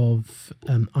of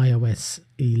iOS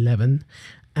 11.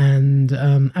 And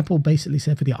Apple basically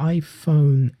said for the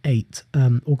iPhone 8,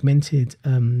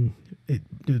 the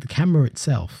camera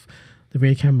itself, the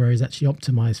rear camera is actually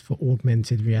optimized for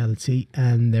augmented reality,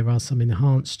 and there are some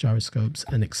enhanced gyroscopes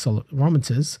and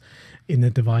accelerometers in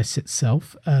the device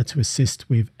itself to assist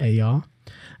with AR.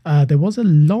 There was a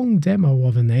long demo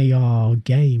of an AR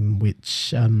game which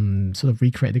sort of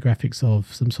recreated the graphics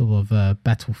of some sort of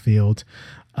battlefield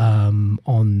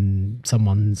on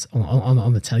someone's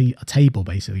on a table,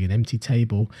 basically an empty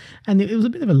table, and it was a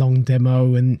bit of a long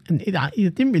demo, and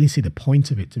it didn't really see the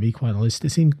point of it, to be quite honest. It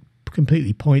seemed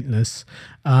completely pointless.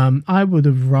 I would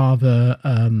have rather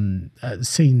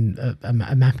seen a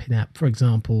mapping app, for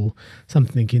example,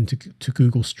 something into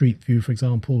Google Street View, for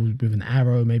example, with an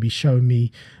arrow, maybe show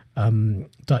me directing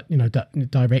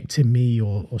me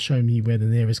or showing me where the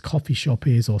nearest coffee shop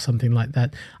is or something like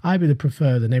that. I would have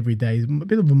preferred an everyday, a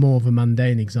bit of a more of a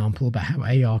mundane example about how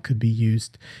AR could be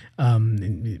used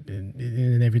in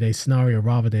an everyday scenario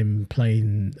rather than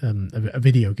playing a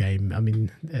video game. I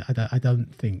mean, I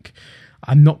don't think.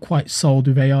 I'm not quite sold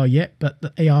with AR yet, but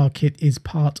the AR kit is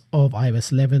part of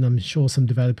iOS 11. I'm sure some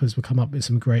developers will come up with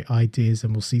some great ideas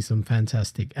and we'll see some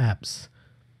fantastic apps.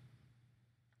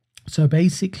 So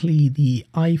basically, the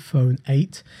iPhone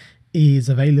 8 is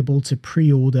available to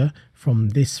pre-order from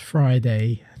this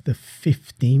Friday, the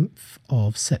 15th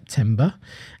of September,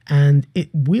 and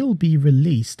it will be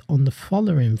released on the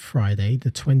following Friday,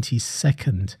 the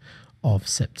 22nd of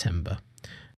September.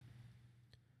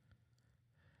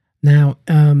 Now,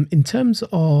 in terms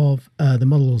of the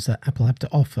models that Apple have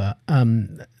to offer,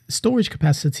 storage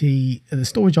capacity, the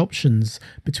storage options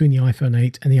between the iPhone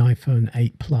 8 and the iPhone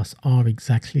 8 Plus are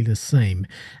exactly the same.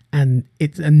 And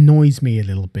it annoys me a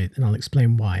little bit, and I'll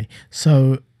explain why.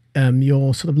 So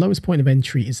your sort of lowest point of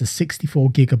entry is a 64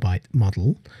 gigabyte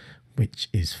model, which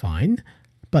is fine.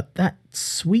 But that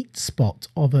sweet spot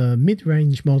of a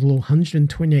mid-range model,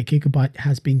 128 gigabyte,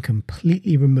 has been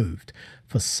completely removed.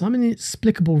 For some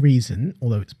inexplicable reason,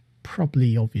 although it's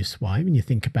probably obvious why when you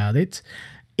think about it,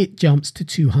 it jumps to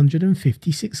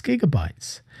 256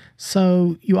 gigabytes.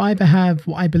 So you either have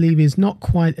what I believe is not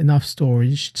quite enough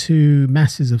storage to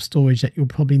masses of storage that you'll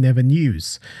probably never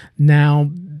use.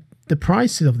 Now, the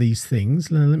prices of these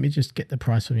things, let me just get the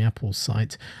price from the Apple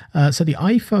site. So the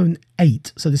iPhone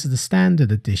 8, so this is the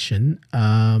standard edition.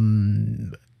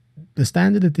 The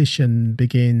standard edition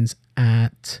begins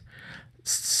at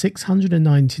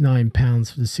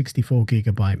 £699 for the 64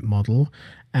 gigabyte model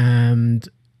and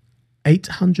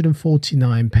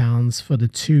 £849 for the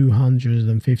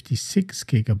 256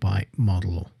 gigabyte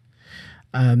model.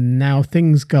 Now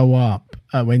things go up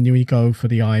when you go for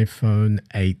the iPhone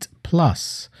 8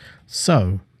 Plus.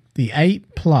 So the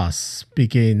 8 Plus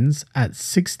begins at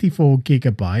 64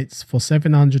 gigabytes for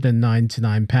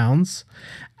 £799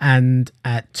 and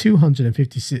at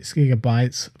 256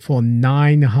 gigabytes for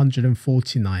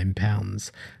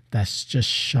 £949. That's just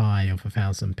shy of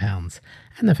 £1,000.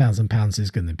 And £1,000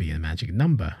 is going to be a magic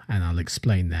number, and I'll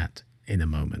explain that in a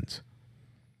moment.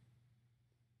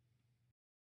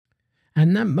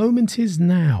 And that moment is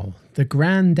now, the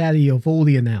granddaddy of all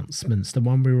the announcements, the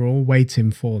one we were all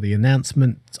waiting for, the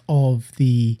announcement of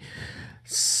the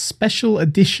special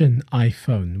edition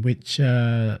iPhone, which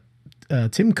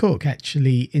Tim Cook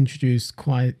actually introduced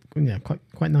quite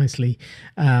nicely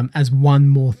as one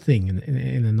more thing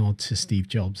in a nod to Steve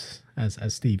Jobs, as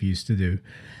Steve used to do.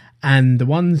 And the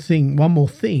one more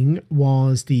thing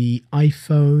was the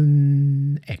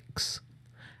iPhone X.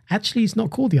 Actually, it's not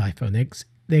called the iPhone X.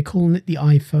 They're calling it the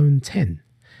iPhone 10.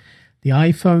 The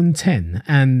iPhone 10.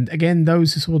 And again,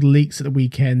 those sort of leaks at the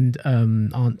weekend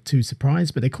aren't too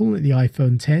surprised, but they're calling it the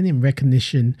iPhone 10 in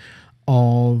recognition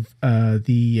of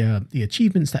the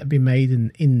achievements that have been made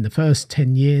in the first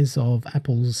 10 years of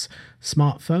Apple's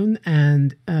smartphone.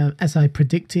 And as I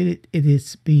predicted, it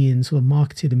is being sort of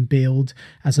marketed and billed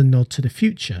as a nod to the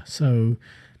future. So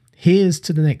here's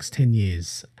to the next 10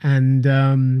 years. And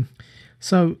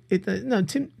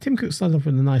Tim Cook started off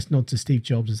with a nice nod to Steve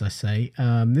Jobs, as I say.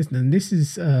 This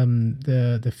is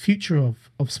the future of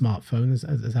smartphone,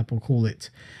 as Apple call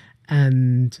it.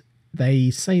 And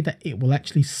they say that it will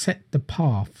actually set the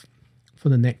path for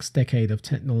the next decade of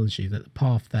technology, that the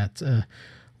path that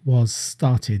was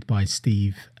started by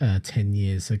Steve 10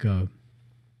 years ago.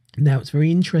 Now, it's very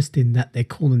interesting that they're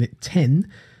calling it 10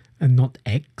 and not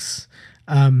X.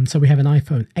 So we have an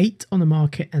iPhone 8 on the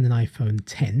market and an iPhone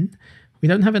 10. We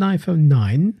don't have an iPhone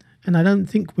 9, and I don't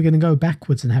think we're going to go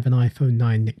backwards and have an iPhone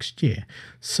 9 next year.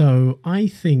 So I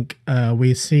think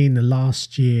we're seeing the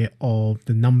last year of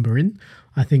the numbering.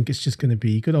 I think it's just going to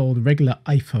be good old regular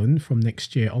iPhone from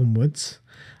next year onwards.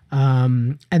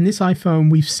 And this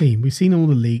iPhone we've seen all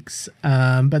the leaks,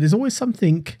 but there's always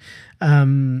something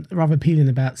rather appealing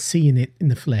about seeing it in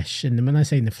the flesh. And when I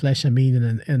say in the flesh, I mean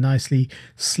in a nicely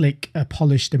slick,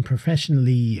 polished and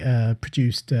professionally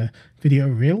produced video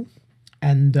reel.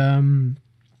 And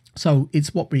so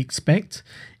it's what we expect.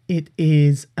 It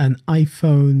is an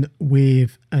iPhone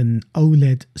with an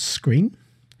OLED screen,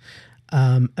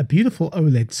 a beautiful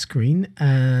OLED screen,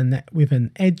 and with an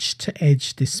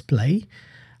edge-to-edge display.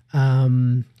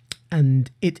 And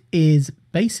it is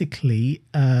basically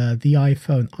the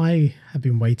iPhone I have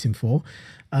been waiting for,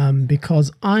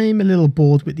 because I'm a little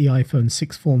bored with the iPhone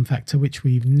 6 form factor, which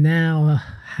we now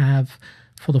have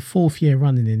for the fourth year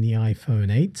running in the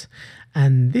iPhone 8.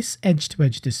 And this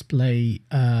edge-to-edge display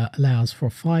allows for a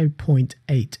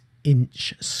 5.8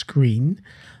 7-inch screen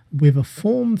with a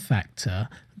form factor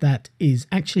that is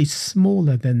actually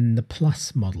smaller than the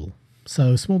Plus model.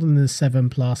 So smaller than the 7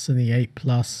 Plus and the 8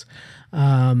 Plus,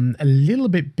 a little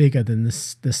bit bigger than the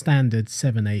standard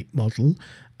 7-8 model.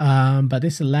 But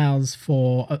this allows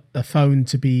for a phone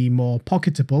to be more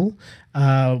pocketable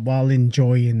while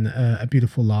enjoying a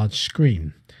beautiful large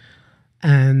screen.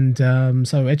 And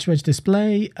so edge-to-edge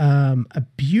display, a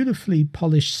beautifully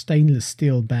polished stainless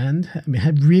steel band. I mean,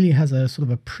 it really has a sort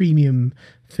of a premium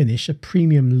finish, a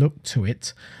premium look to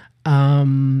it.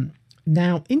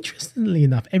 Now, interestingly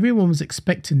enough, everyone was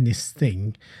expecting this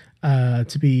thing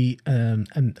to be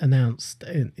announced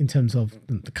in terms of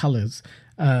the colors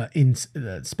in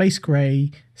space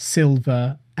gray,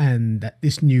 silver, and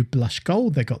this new blush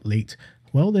gold that got leaked.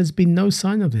 Well, there's been no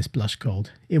sign of this blush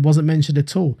gold. It wasn't mentioned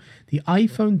at all. The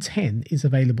iPhone 10 is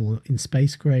available in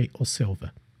space gray or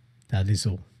silver. That is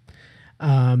all.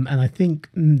 And I think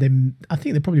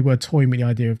they probably were toying with the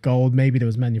idea of gold. Maybe there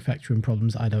was manufacturing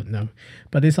problems. I don't know.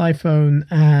 But this iPhone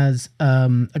has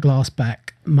a glass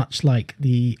back, much like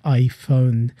the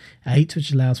iPhone 8,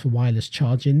 which allows for wireless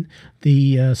charging.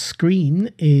 The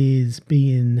screen is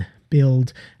being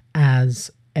billed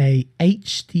as a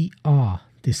HDR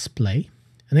display.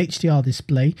 An HDR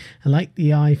display, and like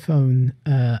the iPhone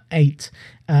 8,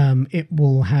 it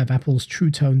will have Apple's True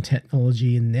Tone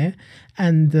technology in there,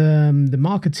 and the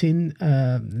marketing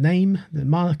the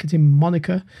marketing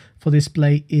moniker for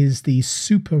display is the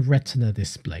Super Retina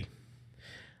display.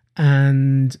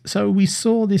 And so we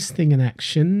saw this thing in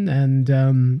action,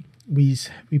 and we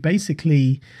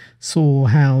basically saw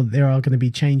how there are going to be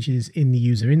changes in the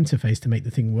user interface to make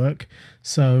the thing work.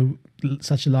 So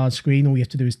such a large screen, all you have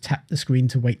to do is tap the screen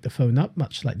to wake the phone up,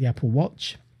 much like the Apple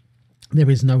Watch. There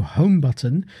is no home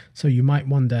button, so you might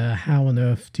wonder how on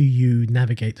earth do you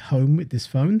navigate home with this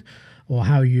phone, or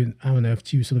how on earth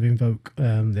do you sort of invoke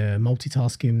the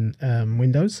multitasking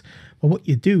windows. Well, what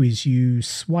you do is you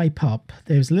swipe up.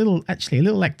 There's a little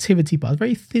activity bar, a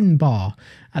very thin bar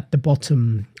at the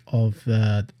bottom of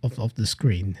the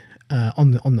screen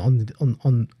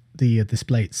on the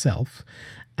display itself,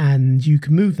 and you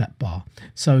can move that bar.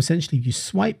 So essentially, you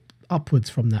swipe upwards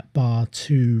from that bar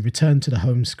to return to the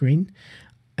home screen,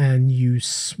 and you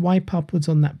swipe upwards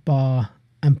on that bar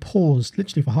and pause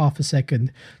literally for half a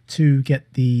second to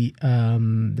get the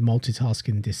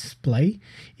multitasking display.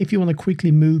 If you want to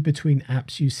quickly move between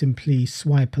apps, you simply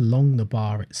swipe along the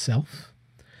bar itself.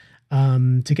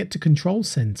 To get to Control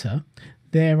Center,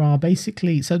 there are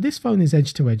basically, so this phone is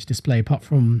edge-to-edge display apart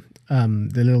from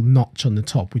the little notch on the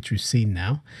top, which we've seen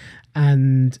now.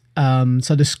 And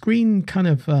so the screen kind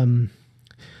of,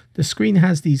 the screen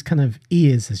has these kind of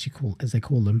ears, as they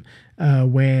call them,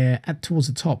 where towards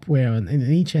the top, where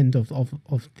in each end of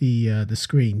the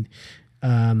screen,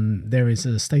 there is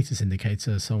a status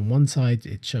indicator. So on one side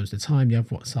it shows the time, the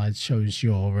other side shows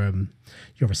your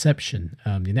reception,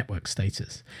 your network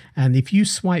status. And if you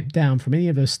swipe down from any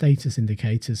of those status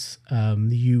indicators,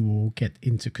 you will get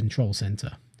into Control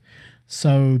Center.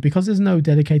 So because there's no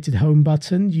dedicated home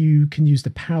button, you can use the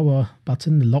power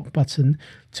button, the lock button,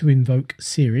 to invoke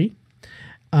Siri.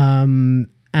 And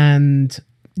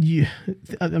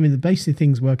basically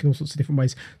things work in all sorts of different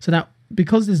ways. So now,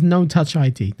 because there's no Touch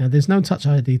ID, there's no Touch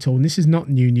ID at all, and this is not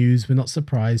new news, we're not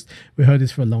surprised, we heard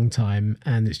this for a long time,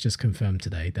 and it's just confirmed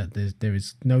today that there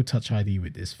is no Touch ID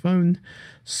with this phone.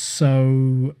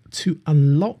 So to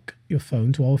unlock your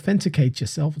phone, to authenticate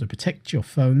yourself, or to protect your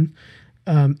phone,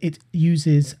 it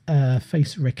uses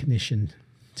face recognition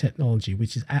technology,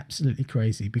 which is absolutely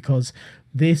crazy, because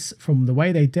this, from the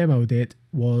way they demoed it,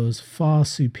 was far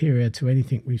superior to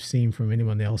anything we've seen from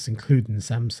anyone else, including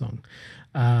Samsung.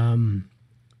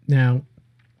 Now,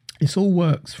 this all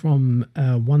works from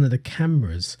one of the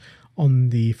cameras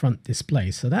on the front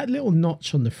display. So that little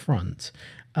notch on the front,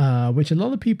 which a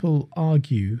lot of people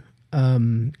argue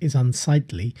is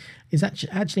unsightly, is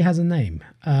actually has a name.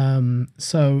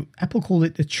 So Apple call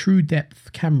it the True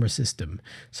Depth camera system.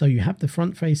 So you have the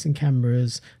front-facing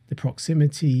cameras, the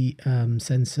proximity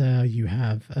sensor, you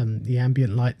have the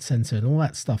ambient light sensor, and all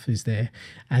that stuff is there.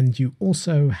 And you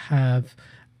also have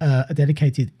a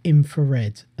dedicated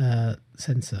infrared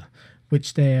sensor,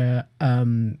 which they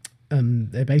say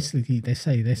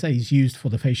is used for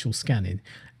the facial scanning.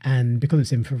 And because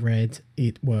it's infrared,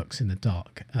 it works in the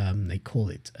dark. They call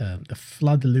it a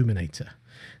flood illuminator.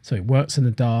 So it works in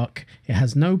the dark. It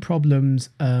has no problems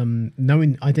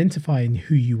identifying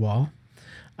who you are.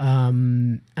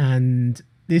 And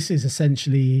this is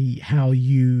essentially how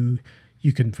you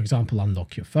can, for example,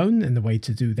 unlock your phone. And the way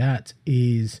to do that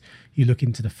is you look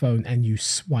into the phone and you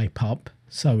swipe up.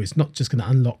 So it's not just going to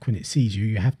unlock when it sees you.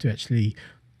 You have to actually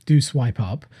do swipe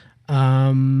up.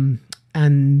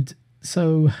 And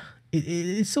so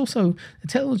it's also, the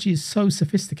technology is so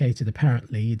sophisticated.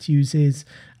 Apparently, it uses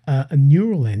a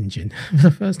neural engine for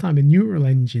the first time. A neural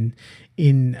engine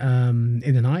in an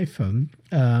iPhone,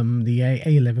 the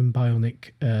A11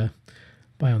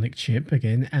 Bionic chip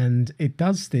again, and it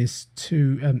does this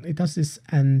to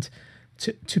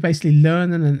basically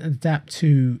learn and adapt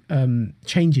to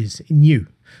changes in you.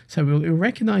 So it will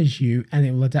recognize you and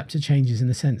it will adapt to changes in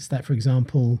the sense that, for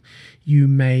example, you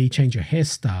may change your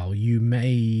hairstyle, you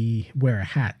may wear a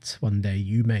hat one day,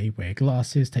 you may wear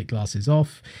glasses, take glasses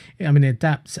off. I mean, it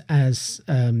adapts as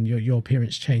your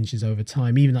appearance changes over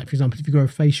time. Even like, for example, if you grow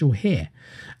facial hair,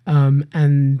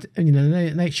 and you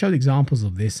know, they showed examples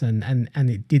of this, and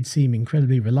it did seem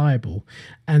incredibly reliable.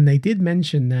 And they did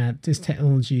mention that this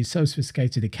technology is so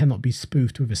sophisticated it cannot be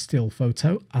spoofed with a still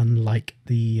photo, unlike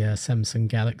the Samsung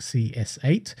Galaxy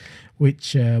S8,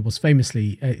 which was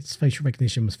famously, its facial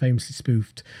recognition was famously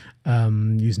spoofed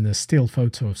using a still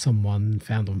photo of someone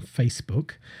found on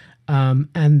Facebook.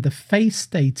 And the face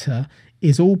data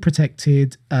is all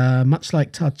protected, much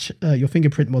like your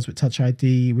fingerprint was with Touch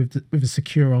ID, with a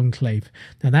secure enclave.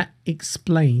 Now that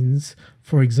explains,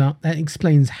 for example,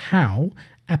 how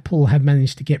Apple have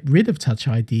managed to get rid of Touch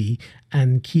ID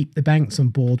and keep the banks on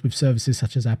board with services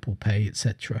such as Apple Pay,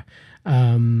 etc.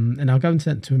 And I'll go into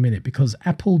that in a minute, because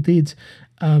Apple did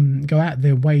go out of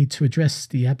their way to address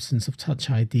the absence of Touch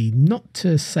ID, not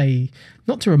to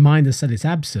remind us that it's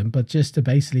absent, but just to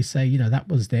basically say, you know, that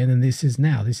was then and this is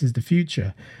now, this is the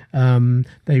future.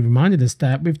 They reminded us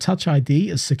that with Touch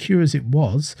ID, as secure as it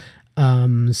was,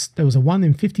 there was a 1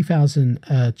 in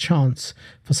 50,000 chance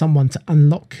for someone to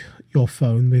unlock your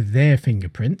phone with their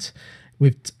fingerprint.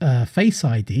 With Face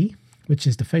ID, which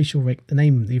is the official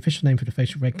name for the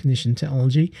facial recognition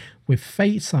technology, with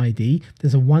Face ID,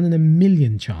 there's a 1 in a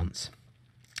million chance.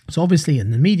 So obviously,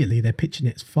 and immediately, they're pitching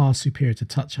it's far superior to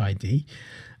Touch ID.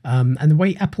 And the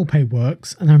way Apple Pay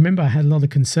works, and I remember I had a lot of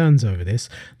concerns over this,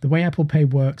 the way Apple Pay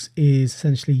works is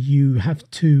essentially you have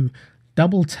to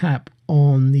double tap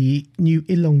on the new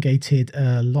elongated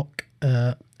lock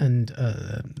and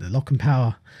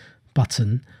power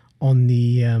button on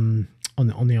the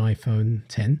iPhone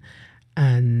 10,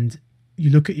 and you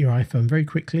look at your iPhone very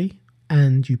quickly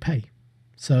and you pay.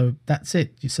 So that's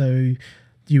it. So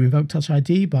you invoke Touch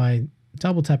ID by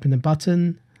double tapping the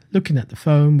button, looking at the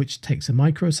phone, which takes a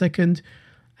microsecond,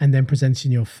 and then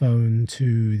presenting your phone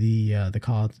to the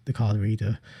card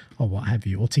reader or what have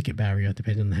you, or ticket barrier,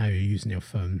 depending on how you're using your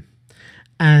phone.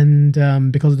 And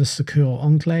because of the secure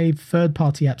enclave,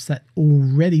 third-party apps that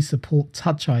already support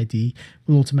Touch ID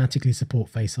will automatically support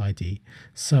Face ID.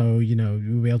 So, you know,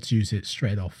 you'll be able to use it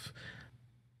straight off.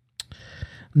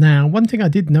 Now, one thing I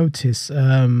did notice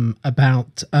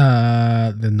about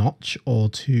the Notch, or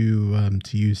to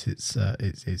use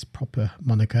its proper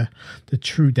moniker, the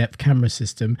True Depth camera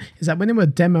system, is that when they were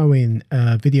demoing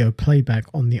video playback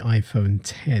on the iPhone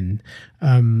 10,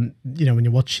 you know, when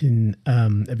you're watching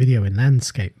a video in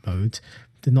landscape mode,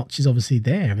 the notch is obviously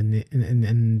there, and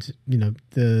you know,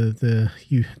 the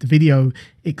video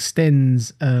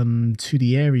extends to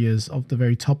the areas of the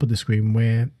very top of the screen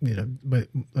where, you know, where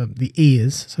the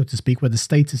ears, so to speak, where the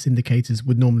status indicators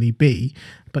would normally be,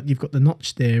 but you've got the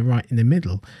notch there right in the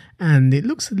middle, and it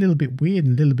looks a little bit weird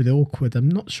and a little bit awkward. I'm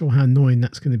not sure how annoying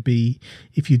that's going to be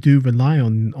if you do rely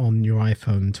on your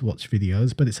iPhone to watch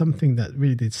videos, but it's something that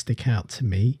really did stick out to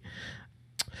me.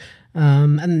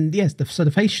 And yes, so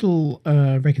the facial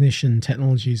recognition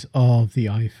technologies of the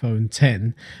iPhone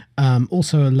 10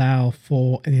 also allow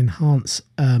for an enhanced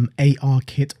AR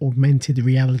kit augmented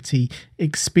reality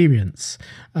experience.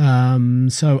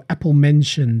 So Apple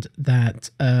mentioned that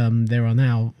there are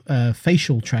now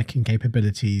facial tracking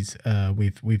capabilities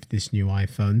with this new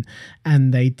iPhone,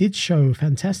 and they did show a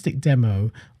fantastic demo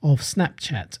of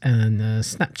Snapchat and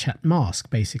Snapchat mask,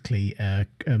 basically.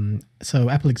 So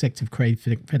Apple executive Craig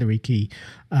Federighi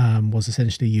was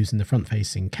essentially using the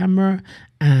front-facing camera,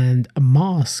 and a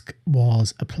mask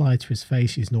was applied to his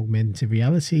face using augmented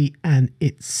reality, and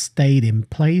it stayed in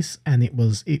place, and it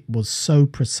was so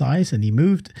precise, and he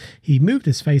moved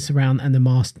his face around, and the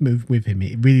mask moved with him.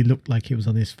 It really looked like it was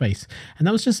on his face, and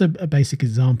that was just a basic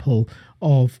example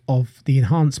of the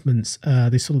enhancements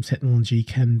this sort of technology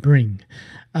can bring.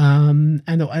 And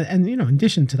you know, in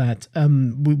addition to that,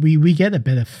 we get a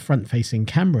better front-facing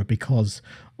camera because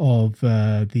of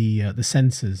the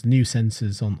sensors, new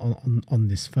sensors on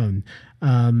this phone.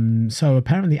 So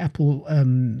apparently Apple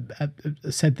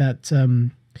said that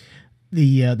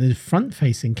the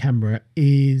front-facing camera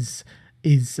is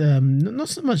is not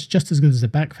so much just as good as the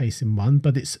back-facing one,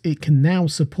 but it can now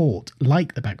support,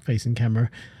 like the back-facing camera,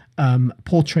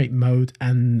 portrait mode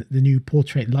and the new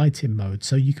portrait lighting mode.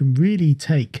 So you can really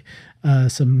take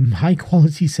some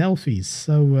high-quality selfies.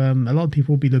 So a lot of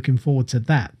people will be looking forward to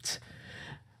that.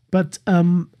 But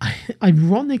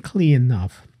ironically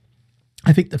enough,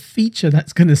 I think the feature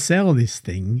that's going to sell this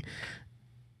thing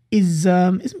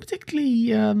isn't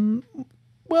particularly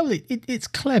well. It's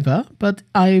clever, but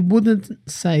I wouldn't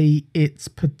say it's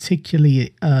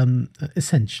particularly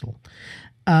essential.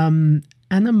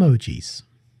 Animojis.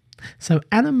 So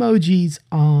animojis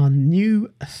are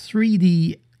new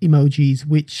 3D emojis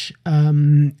which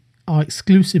are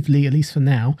exclusively, at least for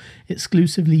now,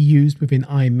 exclusively used within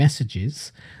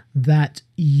iMessages, that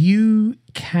you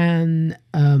can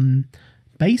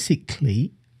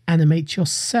basically animate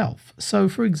yourself. So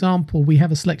for example, we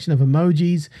have a selection of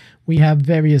emojis. We have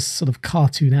various sort of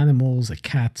cartoon animals, a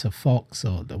cat, a fox,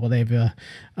 or whatever.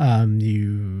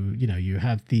 You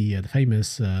have the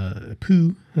famous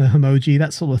poo emoji,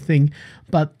 that sort of thing.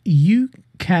 But you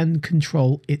can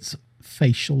control its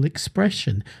facial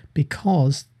expression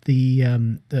because the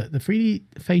 3D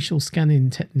facial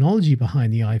scanning technology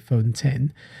behind the iPhone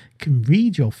 10 can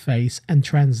read your face and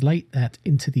translate that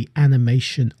into the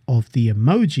animation of the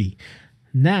emoji.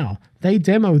 Now, they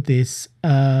demoed this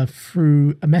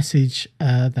through a message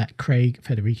that Craig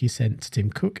Federighi sent to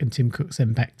Tim Cook, and Tim Cook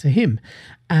sent back to him.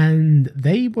 And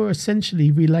they were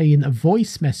essentially relaying a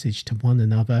voice message to one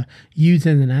another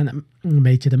using an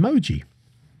animated emoji.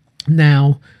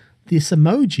 Now, this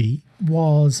emoji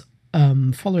was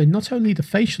following not only the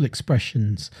facial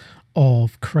expressions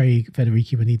of Craig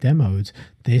Federighi when he demoed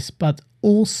this, but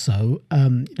also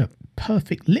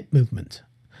perfect lip movement.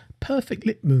 Perfect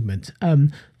lip movement.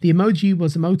 The emoji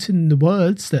was emoting the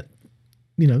words that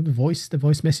the voice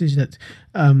message that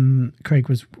Craig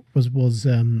was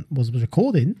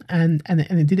recording, and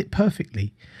it did it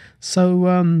perfectly.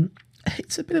 So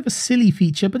it's a bit of a silly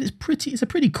feature, but it's a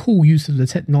pretty cool use of the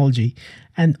technology.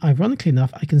 And ironically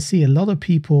enough, I can see a lot of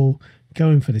people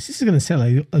going for this. This is going to sell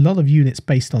a lot of units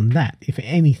based on that, if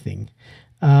anything.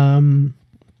 So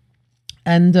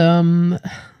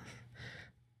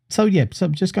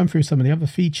just going through some of the other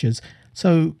features.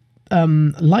 So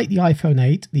like the iPhone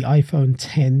 8, the iPhone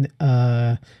 10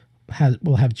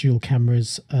 will have dual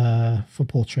cameras for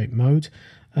portrait mode.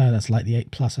 That's like the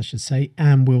 8 Plus, I should say,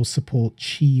 and will support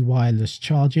Qi wireless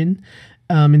charging.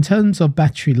 In terms of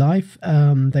battery life,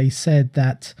 they said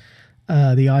that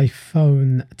the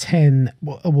iPhone 10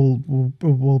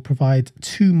 will provide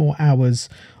 2 more hours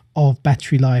of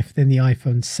battery life than the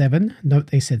iPhone 7. Note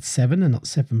they said 7 and not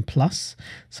 7 Plus,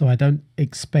 so I don't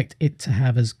expect it to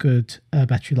have as good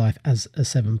battery life as a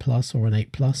 7 Plus or an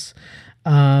 8 Plus.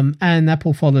 And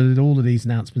Apple followed all of these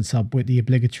announcements up with the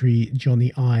obligatory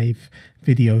Johnny Ive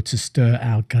video to stir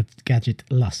our gadget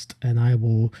lust, and I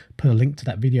will put a link to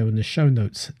that video in the show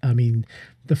notes. I mean,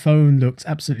 the phone looks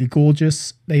absolutely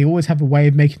gorgeous. They always have a way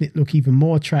of making it look even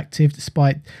more attractive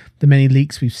despite the many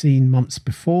leaks we've seen months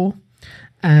before.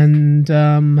 And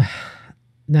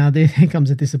now here comes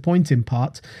a disappointing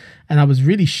part, and I was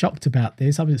really shocked about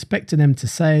this. I was expecting them to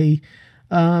say,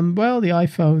 well, the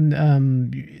iPhone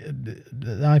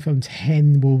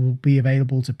 10 will be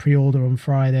available to pre-order on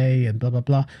Friday and blah, blah,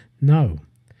 blah. No,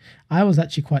 I was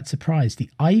actually quite surprised. The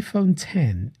iPhone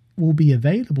 10 will be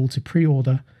available to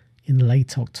pre-order in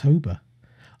late October,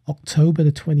 October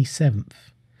the 27th.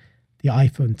 The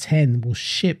iPhone 10 will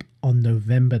ship on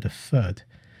November the 3rd.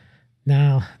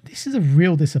 Now, this is a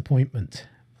real disappointment.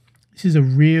 This is a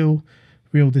real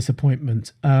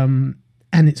disappointment. And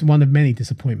it's one of many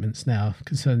disappointments now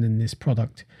concerning this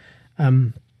product.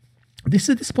 This is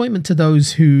a disappointment to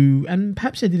those who, and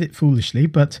perhaps they did it foolishly,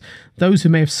 but those who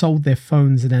may have sold their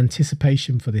phones in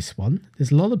anticipation for this one. There's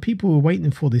a lot of people who are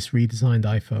waiting for this redesigned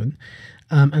iPhone.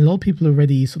 And a lot of people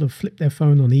already sort of flipped their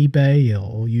phone on eBay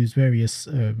or use various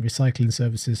recycling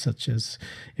services such as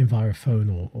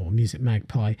Envirophone or Music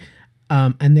Magpie.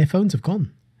 And their phones have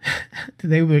gone.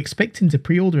 They were expecting to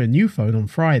pre-order a new phone on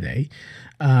Friday,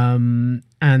 and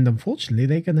unfortunately,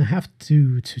 they're going to have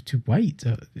to wait.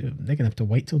 They're going to have to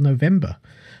wait till November.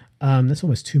 That's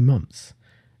almost 2 months.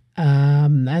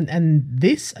 And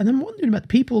I'm wondering about the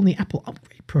people in the Apple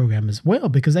upgrade program as well,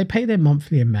 because they pay their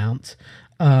monthly amount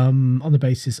on the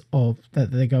basis of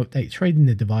that they trade in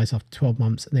the device after 12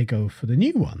 months and they go for the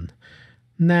new one.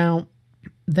 Now,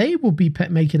 they will be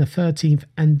making a 13th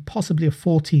and possibly a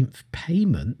 14th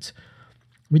payment,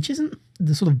 which isn't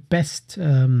the sort of best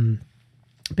value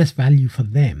for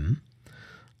them.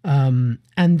 And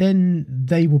then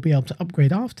they will be able to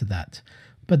upgrade after that.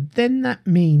 But then that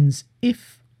means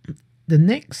if the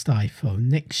next iPhone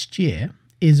next year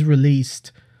is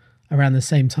released around the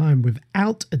same time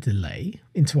without a delay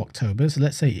into October. So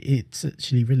let's say it's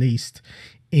actually released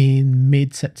in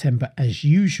mid-September as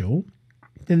usual,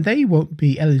 then they won't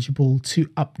be eligible to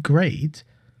upgrade.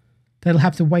 They'll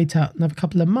have to wait out another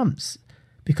couple of months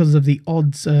because of the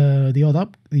odd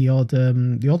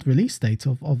release date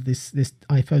of this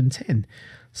iPhone 10.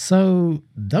 So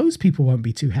those people won't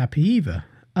be too happy either.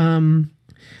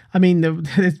 I mean,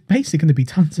 there's basically going to be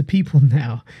tons of people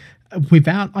now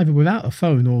without a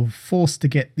phone or forced to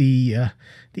get the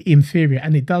inferior,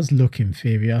 and it does look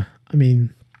inferior. I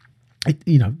mean,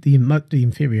 the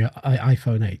inferior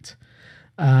iPhone 8.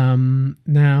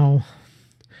 Now,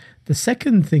 the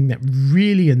second thing that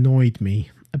really annoyed me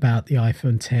about the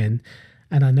iPhone 10,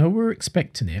 and I know we're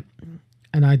expecting it,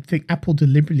 and I think Apple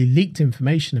deliberately leaked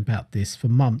information about this for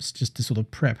months just to sort of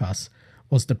prep us,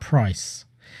 was the price.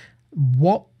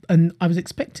 And I was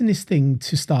expecting this thing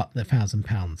to start at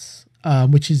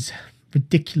 £1,000, which is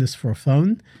ridiculous for a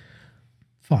phone.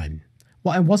 Fine.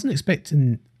 What I wasn't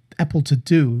expecting Apple to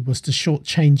do was to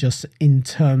shortchange us in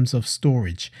terms of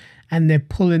storage, and they're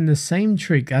pulling the same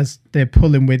trick as they're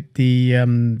pulling with the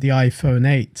iPhone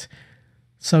 8.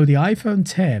 So the iPhone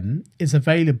 10 is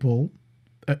available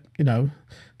at,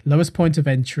 lowest point of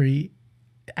entry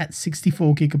at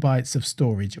 64 gigabytes of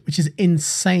storage, which is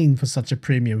insane for such a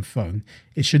premium phone.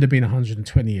 It should have been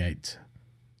 128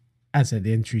 as at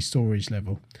the entry storage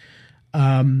level.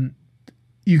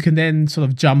 You can then sort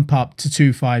of jump up to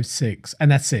 256,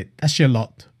 and that's it. That's your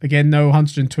lot. Again, no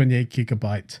 128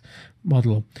 gigabyte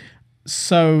model.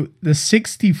 So the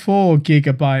 64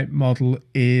 gigabyte model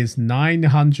is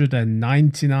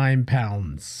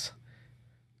 £999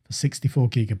 for 64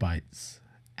 gigabytes.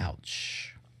 Ouch.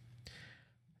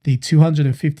 The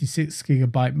 256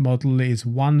 gigabyte model is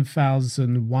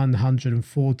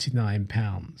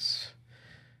 £1,149.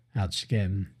 Ouch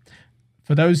again.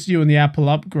 For those of you on the Apple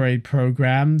upgrade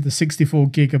program, the 64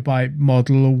 gigabyte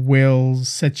model will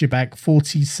set you back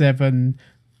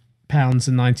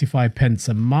 £47.95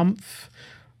 a month.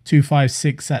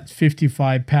 256 at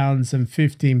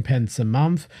 £55.15 a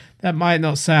month. That might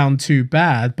not sound too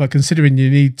bad, but considering you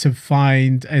need to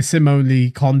find a SIM-only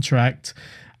contract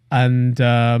and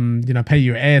pay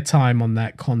your airtime on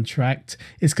that contract,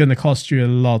 it's going to cost you a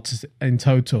lot in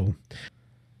total.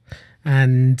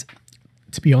 And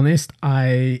to be honest,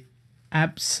 I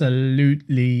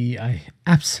absolutely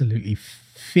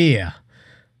fear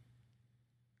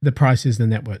the prices the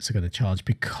networks are going to charge,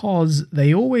 because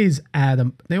they always add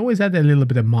a little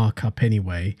bit of markup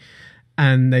anyway,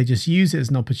 and they just use it as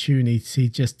an opportunity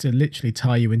just to literally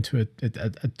tie you into a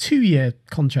 2-year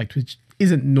contract, which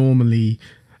isn't normally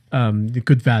the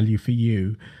good value for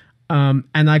you. And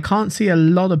I can't see a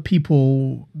lot of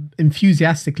people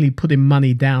enthusiastically putting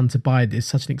money down to buy this,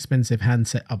 such an expensive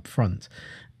handset up front.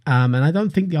 And I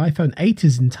don't think the iPhone 8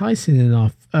 is enticing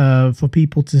enough for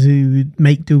people to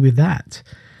make do with that.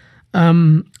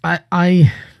 I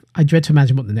dread to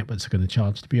imagine what the networks are going to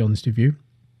charge, to be honest with you.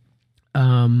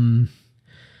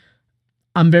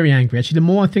 I'm very angry. Actually, the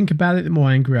more I think about it, the more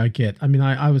angry I get. I mean,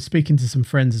 I was speaking to some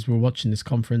friends as we were watching this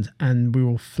conference, and we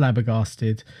were all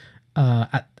flabbergasted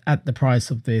at the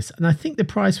price of this. And I think the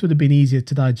price would have been easier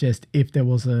to digest if there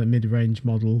was a mid-range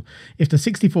model. If the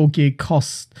 64 gig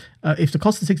cost, if the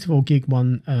cost of 64 gig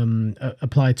one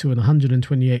applied to an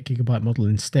 128 gigabyte model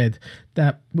instead,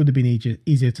 that would have been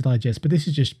easier to digest. But this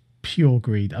is just pure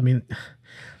greed. I mean,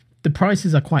 the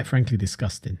prices are quite frankly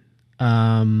disgusting.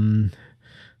 The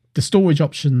storage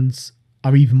options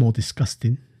are even more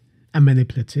disgusting and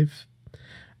manipulative.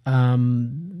 I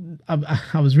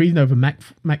was reading over Mac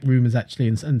rumors actually,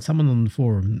 and someone on the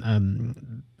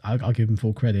forum, I'll give them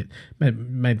full credit,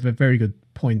 made a very good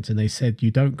point, and they said you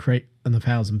don't create an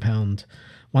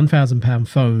 £1,000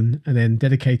 phone and then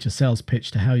dedicate your sales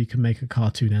pitch to how you can make a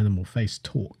cartoon animal face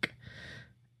talk.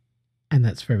 And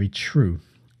that's very true.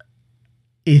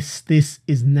 This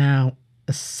is now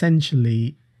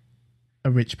essentially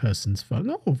a rich person's phone,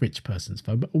 not a rich person's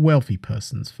phone, but a wealthy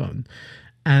person's phone.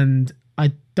 And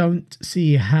I don't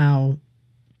see how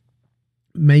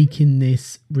making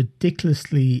this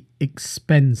ridiculously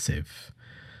expensive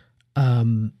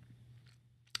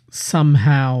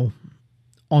somehow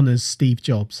honors Steve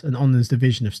Jobs and honors the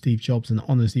vision of Steve Jobs and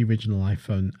honors the original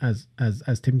iPhone, as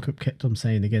Tim Cook kept on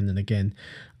saying again and again.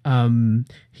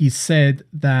 He said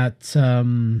that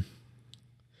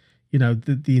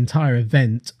the entire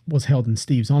event was held in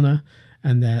Steve's honor,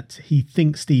 and that he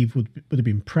thinks Steve would have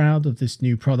been proud of this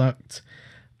new product.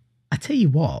 I tell you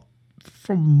what,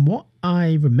 from what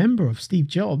I remember of Steve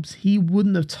Jobs, he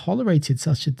wouldn't have tolerated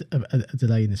such a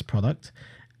delay in this product.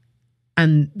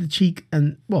 And the cheek,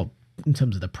 and well, in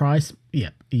terms of the price,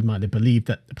 yeah, he might have believed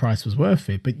that the price was worth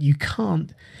it, but you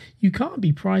can't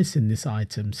be pricing this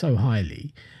item so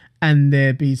highly and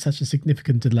there be such a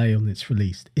significant delay on its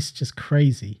release. It's just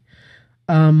crazy.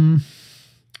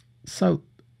 So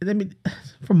let me,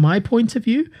 from my point of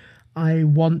view, I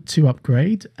want to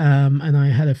upgrade, and I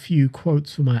had a few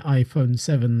quotes for my iPhone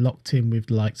 7 locked in with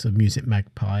the likes of Music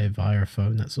Magpie,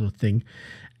 Virophone, that sort of thing.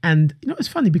 And it's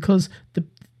funny because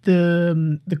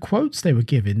the quotes they were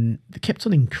given, they kept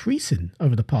on increasing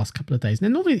over the past couple of days. Now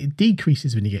normally it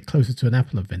decreases when you get closer to an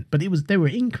Apple event, but they were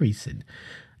increasing,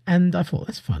 and I thought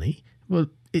that's funny. Well,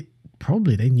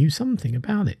 they knew something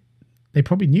about it. They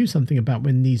probably knew something about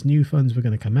when these new phones were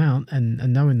going to come out, and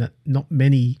knowing that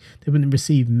they wouldn't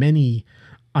receive many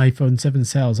iPhone 7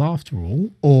 sales after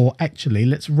all, or actually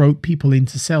let's rope people in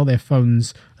to sell their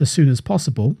phones as soon as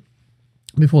possible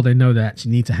before they know they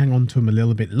actually need to hang on to them a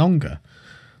little bit longer.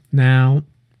 Now,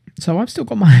 so I've still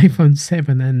got my iPhone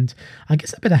 7, and I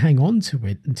guess I better hang on to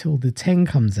it until the 10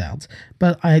 comes out.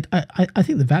 But I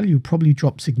think the value probably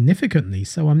dropped significantly,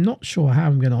 so I'm not sure how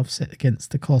I'm going to offset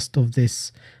against the cost of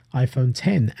this iPhone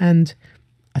 10. And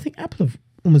I think Apple have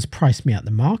almost priced me out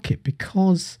the market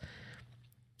because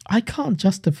I can't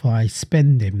justify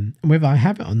spending, whether I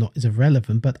have it or not is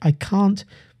irrelevant, but I can't,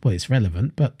 well, it's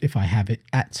relevant, but if I have it,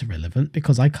 that's irrelevant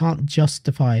because I can't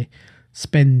justify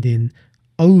spending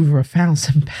over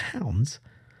 £1,000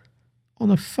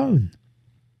 on a phone.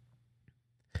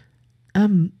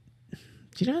 Do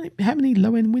you know how many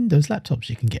low-end Windows laptops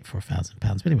you can get for £1,000?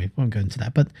 But anyway, we won't go into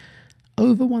that. But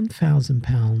over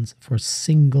 £1,000 for a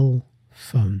single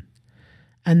phone.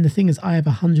 And the thing is, I have a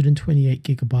 128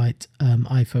 gigabyte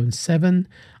iPhone 7.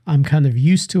 I'm kind of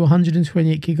used to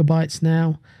 128 gigabytes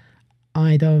now.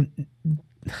 I don't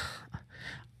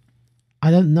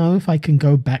know if I can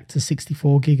go back to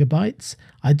 64 gigabytes.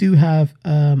 I do have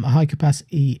a high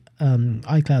capacity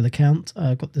iCloud account.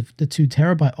 I've got the 2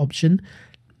 terabyte option.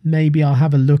 Maybe I'll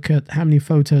have a look at how many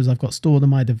photos I've got stored on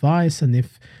my device, and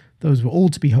if those were all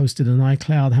to be hosted on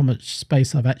iCloud, how much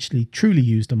space I've actually truly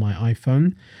used on my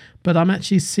iPhone. But I'm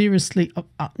actually seriously,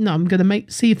 I'm going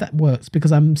to see if that works,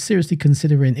 because I'm seriously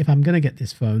considering, if I'm going to get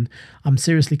this phone, I'm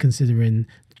seriously considering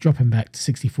dropping back to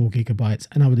 64 gigabytes,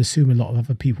 and I would assume a lot of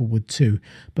other people would too.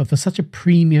 But for such a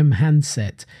premium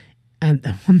handset, and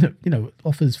one that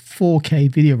offers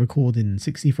 4K video recording,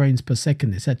 60 frames per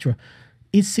second, etc.,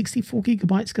 is 64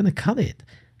 gigabytes going to cut it?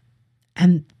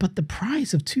 But the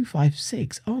price of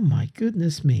 256, oh my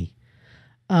goodness me.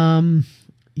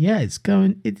 Yeah,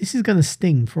 this is going to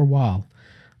sting for a while.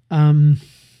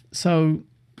 So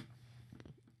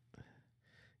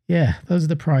yeah, those are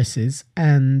the prices.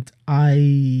 And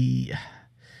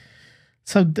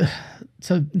so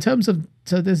in terms of,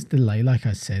 there's a delay, like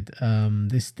I said,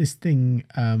 this thing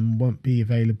won't be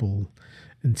available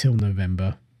until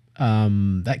November.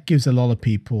 That gives a lot of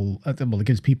people, it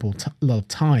gives people a lot of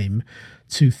time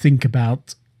to think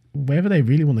about whether they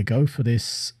really want to go for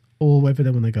this, or whether they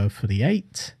want to go for the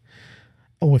 8,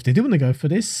 or if they do want to go for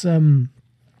this,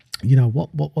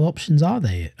 what options are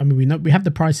there? I mean, we have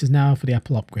the prices now for the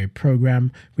Apple Upgrade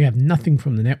Program. We have nothing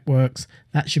from the networks.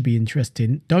 That should be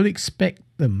interesting. Don't expect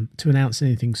them to announce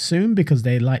anything soon, because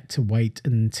they like to wait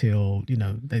until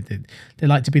they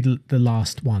like to be the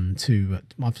last one to,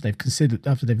 after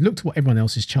they've looked at what everyone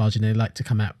else is charging, they like to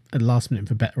come out at the last minute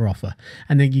for a better offer,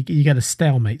 and then you get a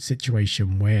stalemate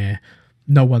situation where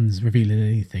no one's revealing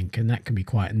anything, and that can be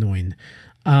quite annoying.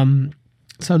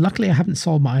 So luckily I haven't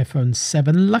sold my iPhone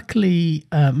 7. Luckily,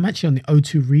 I'm actually on the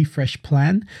O2 refresh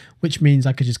plan, which means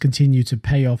I could just continue to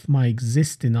pay off my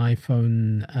existing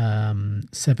iPhone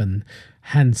 7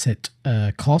 handset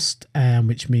cost,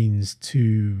 which means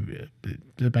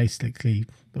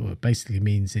basically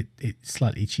means it's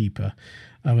slightly cheaper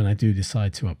when I do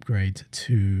decide to upgrade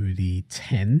to the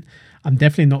 10. I'm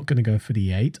definitely not going to go for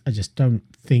the 8. I just don't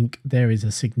think there is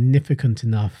a significant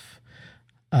enough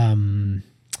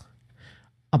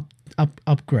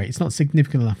upgrade. It's not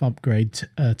significant enough upgrade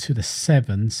to the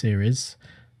 7 series.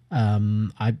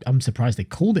 I'm surprised they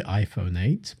called it iPhone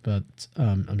 8, but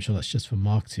I'm sure that's just for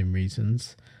marketing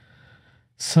reasons.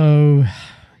 So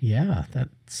yeah,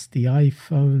 that's the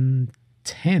iPhone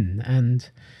 10, and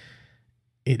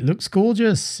it looks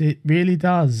gorgeous. It really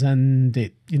does. And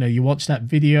you watch that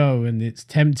video and it's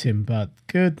tempting, but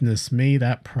goodness me,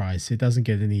 that price, it doesn't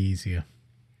get any easier.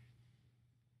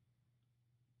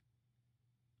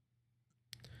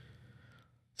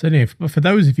 So anyway, for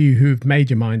those of you who've made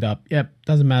your mind up, yep,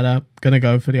 doesn't matter, gonna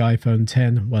go for the iPhone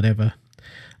 10, whatever.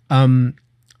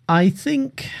 I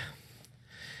think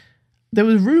there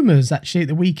were rumors actually at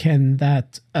the weekend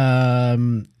that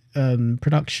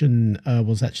production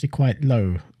was actually quite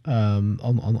low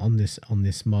on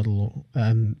this model,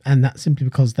 and that's simply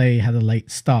because they had a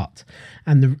late start.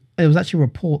 And there was actually a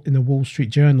report in the Wall Street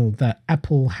Journal that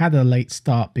Apple had a late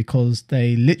start because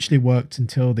they literally worked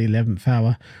until the 11th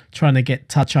hour trying to get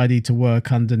Touch ID to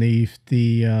work underneath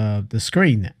the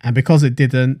screen, and because it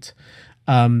didn't,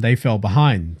 they fell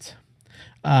behind.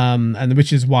 And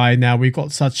which is why now we've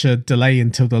got such a delay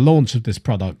until the launch of this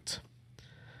product.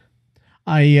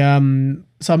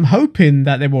 So I'm hoping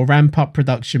that they will ramp up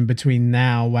production between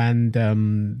now and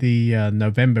the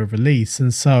November release,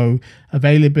 and so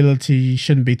availability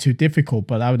shouldn't be too difficult.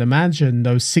 But I would imagine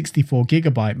those 64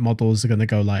 gigabyte models are going to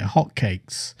go like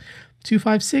hotcakes.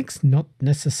 256, not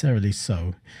necessarily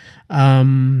so.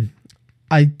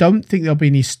 I don't think there'll be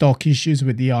any stock issues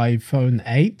with the iPhone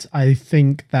 8. I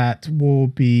think that will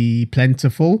be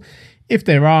plentiful. If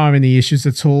there are any issues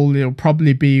at all, it'll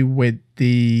probably be with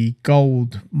the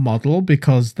gold model,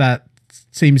 because that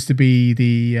seems to be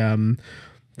the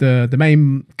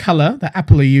main color that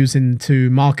Apple are using to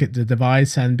market the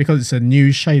device, and because it's a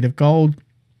new shade of gold,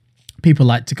 people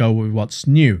like to go with what's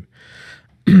new.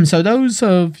 So those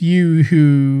of you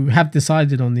who have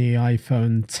decided on the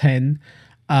iPhone 10,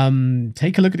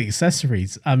 take a look at the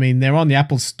accessories. I mean, they're on the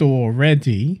Apple Store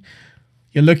already.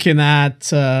 You're looking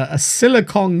at a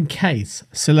silicone case,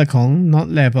 silicone, not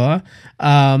leather,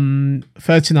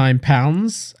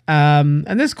 £39.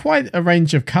 And there's quite a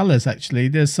range of colors, actually.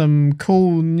 There's some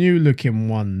cool new looking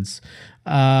ones.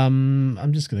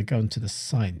 I'm just going to go into the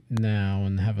site now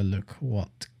and have a look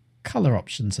what color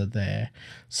options are there.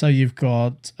 So you've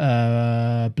got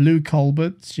blue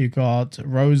cobalt, you've got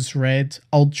rose red,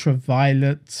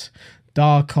 ultraviolet,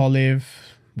 dark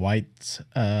olive, white,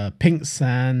 pink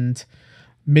sand,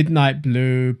 midnight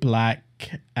blue, black,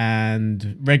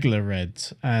 and regular red.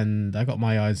 And I got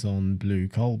my eyes on blue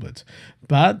cobalt.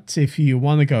 But if you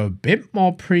want to go a bit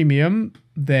more premium,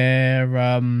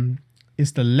 there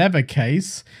is the leather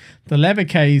case. The leather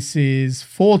case is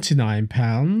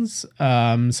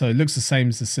 £49. So it looks the same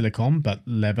as the silicone, but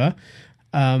leather.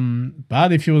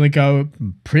 But if you want to go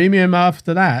premium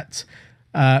after that,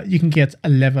 you can get a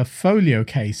leather folio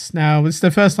case. Now, it's the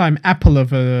first time Apple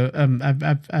have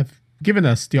given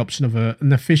us the option of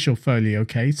an official folio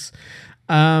case.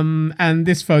 And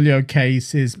this folio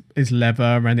case is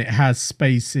leather, and it has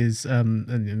spaces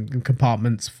and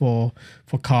compartments for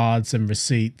cards and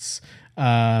receipts,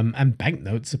 and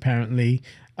banknotes apparently.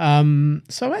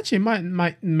 So actually it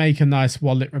might make a nice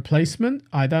wallet replacement.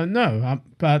 I don't know,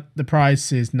 but the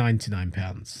price is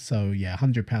 £99. So yeah,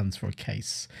 £100 for a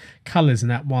case. Colors in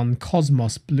that one: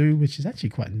 Cosmos blue, which is actually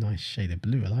quite a nice shade of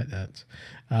blue. I like that.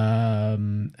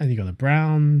 And you got a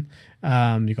brown.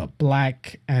 You got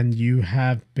black, and you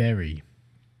have berry.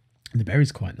 And the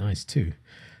berry's quite nice too.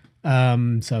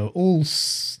 So all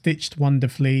stitched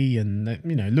wonderfully, and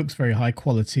it looks very high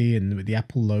quality, and with the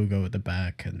Apple logo at the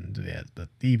back, and yeah,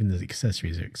 even the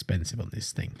accessories are expensive on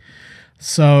this thing.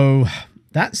 So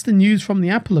that's the news from the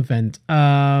Apple event.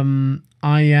 I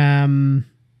am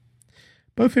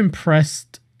both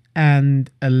impressed and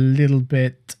a little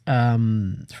bit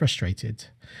frustrated.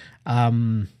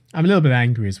 I'm a little bit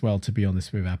angry as well, to be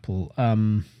honest, with Apple.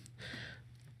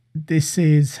 This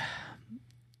is,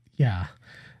 yeah.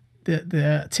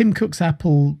 The Tim Cook's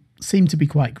Apple seemed to be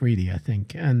quite greedy, I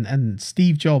think, and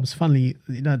Steve Jobs, funnily,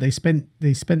 they spent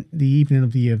the evening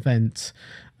of the event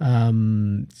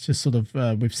just sort of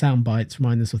with sound bites,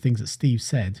 reminding us of things that Steve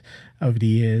said over the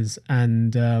years.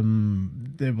 And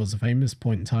there was a famous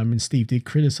point in time when Steve did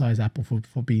criticize Apple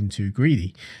for being too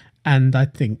greedy, and I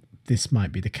think this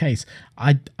might be the case.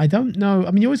 I don't know.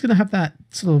 I mean, you're always going to have that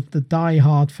sort of the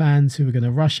die-hard fans who are going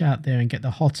to rush out there and get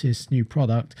the hottest new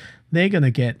product. They're going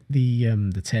to get the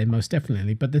 10 most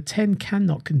definitely, but the 10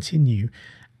 cannot continue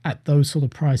at those sort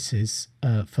of prices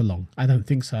for long. I don't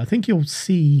think so. I think you'll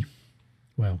see,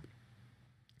 well,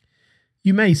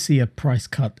 you may see a price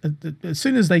cut as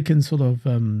soon as they can sort of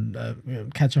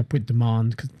catch up with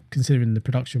demand, considering the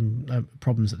production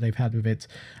problems that they've had with it.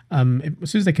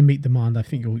 As soon as they can meet demand, I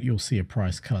think you'll see a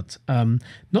price cut.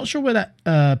 Not sure where that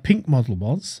pink model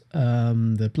was,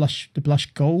 the blush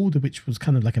gold, which was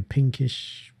kind of like a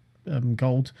pinkish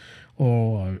gold,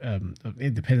 or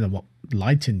it depended on what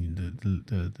lighting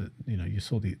you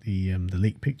saw the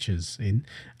leaked pictures in.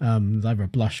 Either a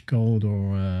blush gold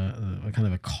or a kind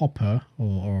of a copper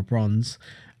or a bronze.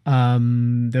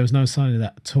 There was no sign of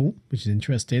that at all, which is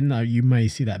interesting. You may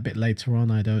see that a bit later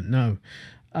on, I don't know.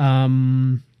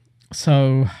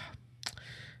 So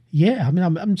yeah, I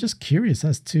mean, I'm just curious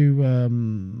as to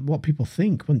what people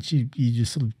think once you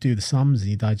just sort of do the sums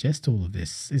and you digest all of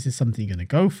this. Is this something you're going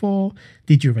to go for?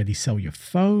 Did you already sell your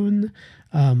phone?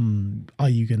 Are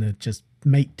you going to just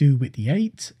make do with the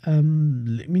 8?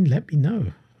 Let me know.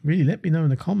 Really, let me know in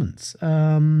the comments.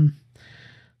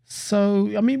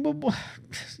 So, I mean,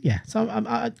 yeah. So I'm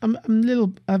I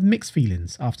have mixed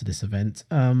feelings after this event,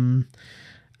 and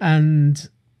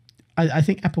I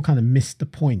think Apple kind of missed the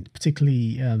point,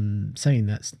 particularly saying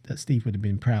that Steve would have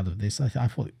been proud of this. I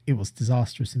thought it was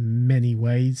disastrous in many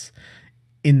ways,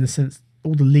 in the sense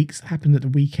all the leaks that happened at the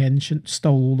weekend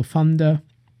stole all the thunder.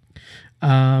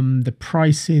 The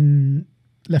pricing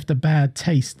left a bad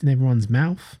taste in everyone's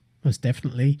mouth, most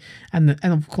definitely, and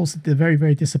of course the very,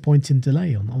 very disappointing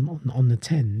delay on the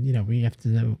 10. You know, we have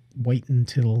to wait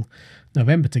until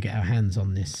November to get our hands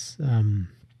on this.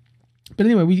 But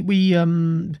anyway, we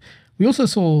also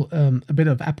saw a bit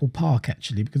of Apple Park,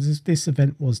 actually, because this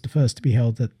event was the first to be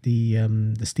held at the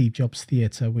Steve Jobs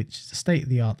Theatre, which is a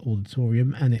state-of-the-art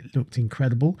auditorium, and it looked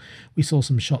incredible. We saw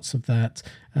some shots of that,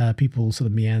 people sort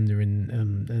of meandering,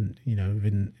 and you know,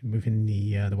 within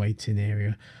the waiting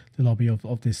area, the lobby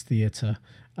of this theatre,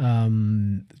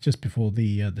 just before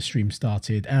the stream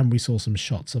started, and we saw some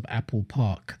shots of Apple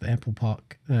Park,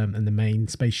 and the main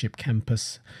spaceship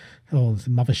campus, or the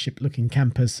mothership-looking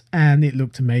campus, and it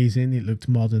looked amazing. It looked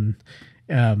modern,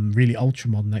 really ultra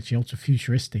modern, actually ultra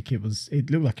futuristic. It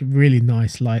looked like a really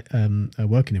nice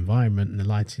working environment, and the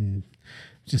lighting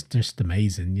just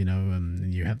amazing. You know,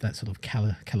 and you have that sort of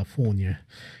Californian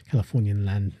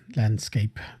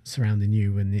landscape surrounding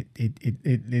you, and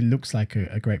it looks like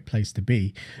a great place to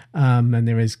be. And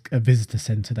there is a visitor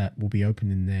center that will be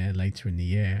opening there later in the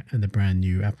year, and a brand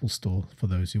new Apple store for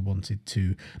those who wanted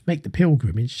to make the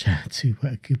pilgrimage to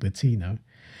Cupertino.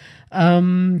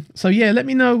 So yeah, let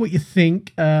me know what you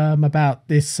think about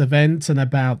this event and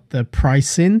about the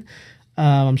pricing.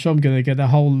 I'm sure I'm going to get a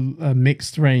whole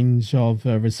mixed range of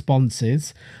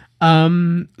responses.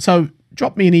 So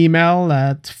drop me an email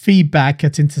at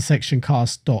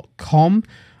feedback@intersectioncast.com,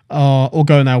 or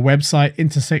go on our website,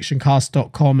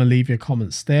 intersectioncast.com, and leave your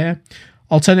comments there.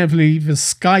 Alternatively, leave a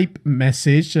Skype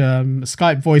message,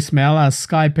 Skype voicemail. Our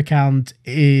Skype account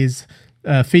is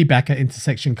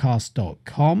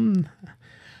feedback@intersectioncast.com.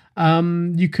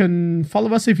 You can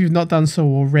follow us if you've not done so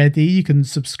already. You can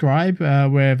subscribe.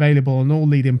 We're available on all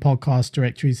leading podcast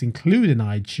directories, including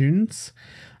iTunes.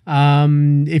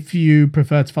 If you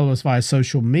prefer to follow us via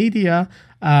social media,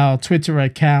 our Twitter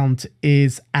account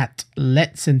is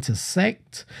 @Let's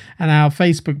Intersect, and our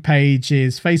Facebook page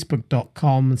is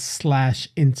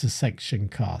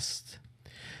facebook.com/intersectioncast.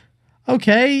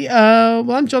 Okay,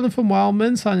 well, I'm Jonathan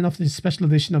Wildman, signing off this special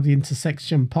edition of the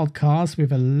Intersection podcast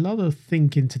with a lot of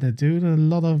thinking to do and a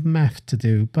lot of math to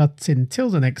do. But until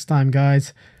the next time,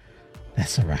 guys,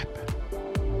 that's a wrap.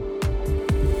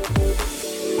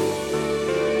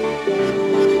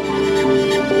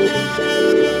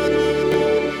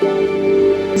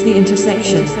 It's the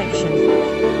intersection.